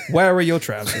 Where are your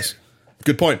trousers?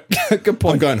 Good point. Good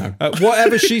point. I'm going home.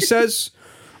 Whatever she says,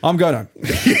 I'm going home.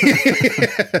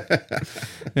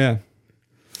 Yeah.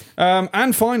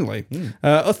 And finally,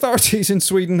 authorities in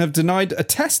Sweden have denied a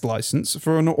test license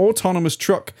for an autonomous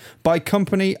truck by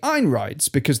company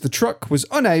Einrides because the truck was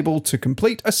unable to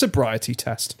complete a sobriety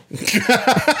test.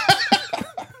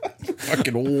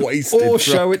 Fucking wasted. Or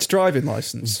show its driving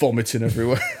license. Vomiting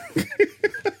everywhere.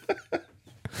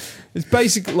 It's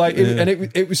basically like,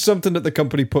 it was something that the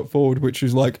company put forward, which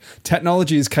was like,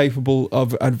 technology is capable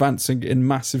of advancing in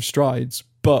massive strides,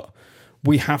 but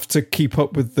we have to keep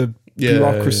up with the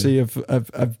bureaucracy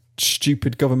of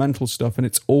stupid governmental stuff, and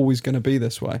it's always going to be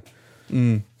this way.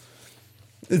 That's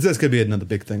going to be another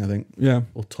big thing, I think. Yeah.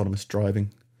 Autonomous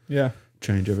driving. Yeah.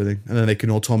 Change everything. And then they can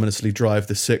autonomously drive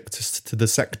the sick to the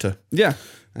sector. Yeah.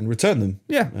 And return them.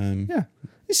 Yeah. Yeah.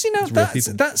 You see, now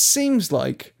that seems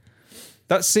like...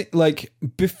 That's it. Like,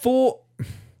 before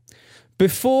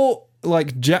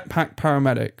like jetpack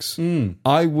paramedics,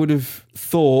 I would have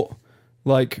thought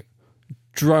like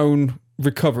drone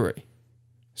recovery.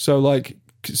 So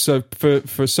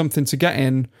for something to get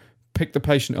in, pick the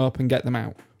patient up and get them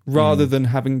out, rather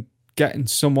than getting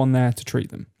someone there to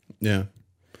treat them. Yeah.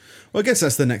 Well, I guess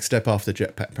that's the next step after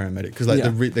jetpack paramedic, because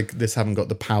this haven't got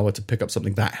the power to pick up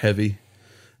something that heavy.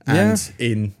 And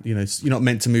you're not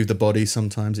meant to move the body.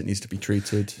 Sometimes it needs to be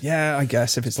treated. Yeah, I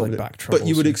guess if it's like back trouble. But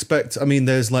you would expect, I mean,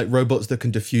 there's like robots that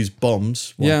can defuse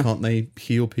bombs. Why can't they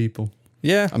heal people?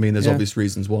 Yeah. I mean, there's obvious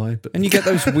reasons why. But and you get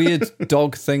those weird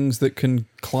dog things that can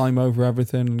climb over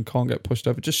everything and can't get pushed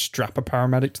over. Just strap a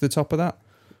paramedic to the top of that.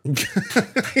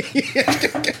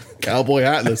 Cowboy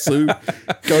Atlas, Sue.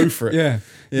 Go for it. Yeah.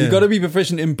 You've got to be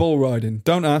proficient in bull riding.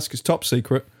 Don't ask, it's top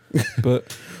secret.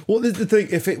 But well, the thing,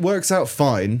 if it works out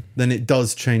fine, then it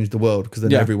does change the world, because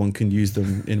then everyone can use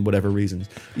them in whatever reasons.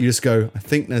 You just go, I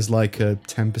think there's like a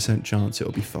 10% chance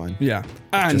it'll be fine. Yeah.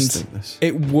 And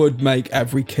it would make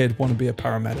every kid want to be a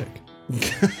paramedic.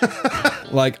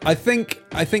 Like, I think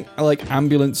like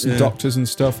ambulance and doctors and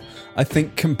stuff, I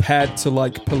think compared to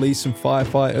like police and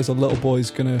firefighters, a little boy's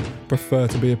gonna prefer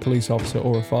to be a police officer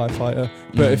or a firefighter.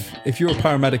 But if you're a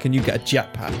paramedic and you get a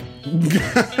jetpack,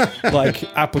 like,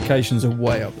 applications are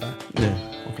way up there. Yeah,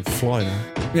 I could fly now.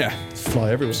 Yeah,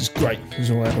 Fly everywhere. this is great. This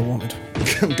is all I ever wanted.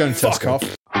 I'm going to Fuck Tesco.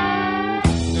 off.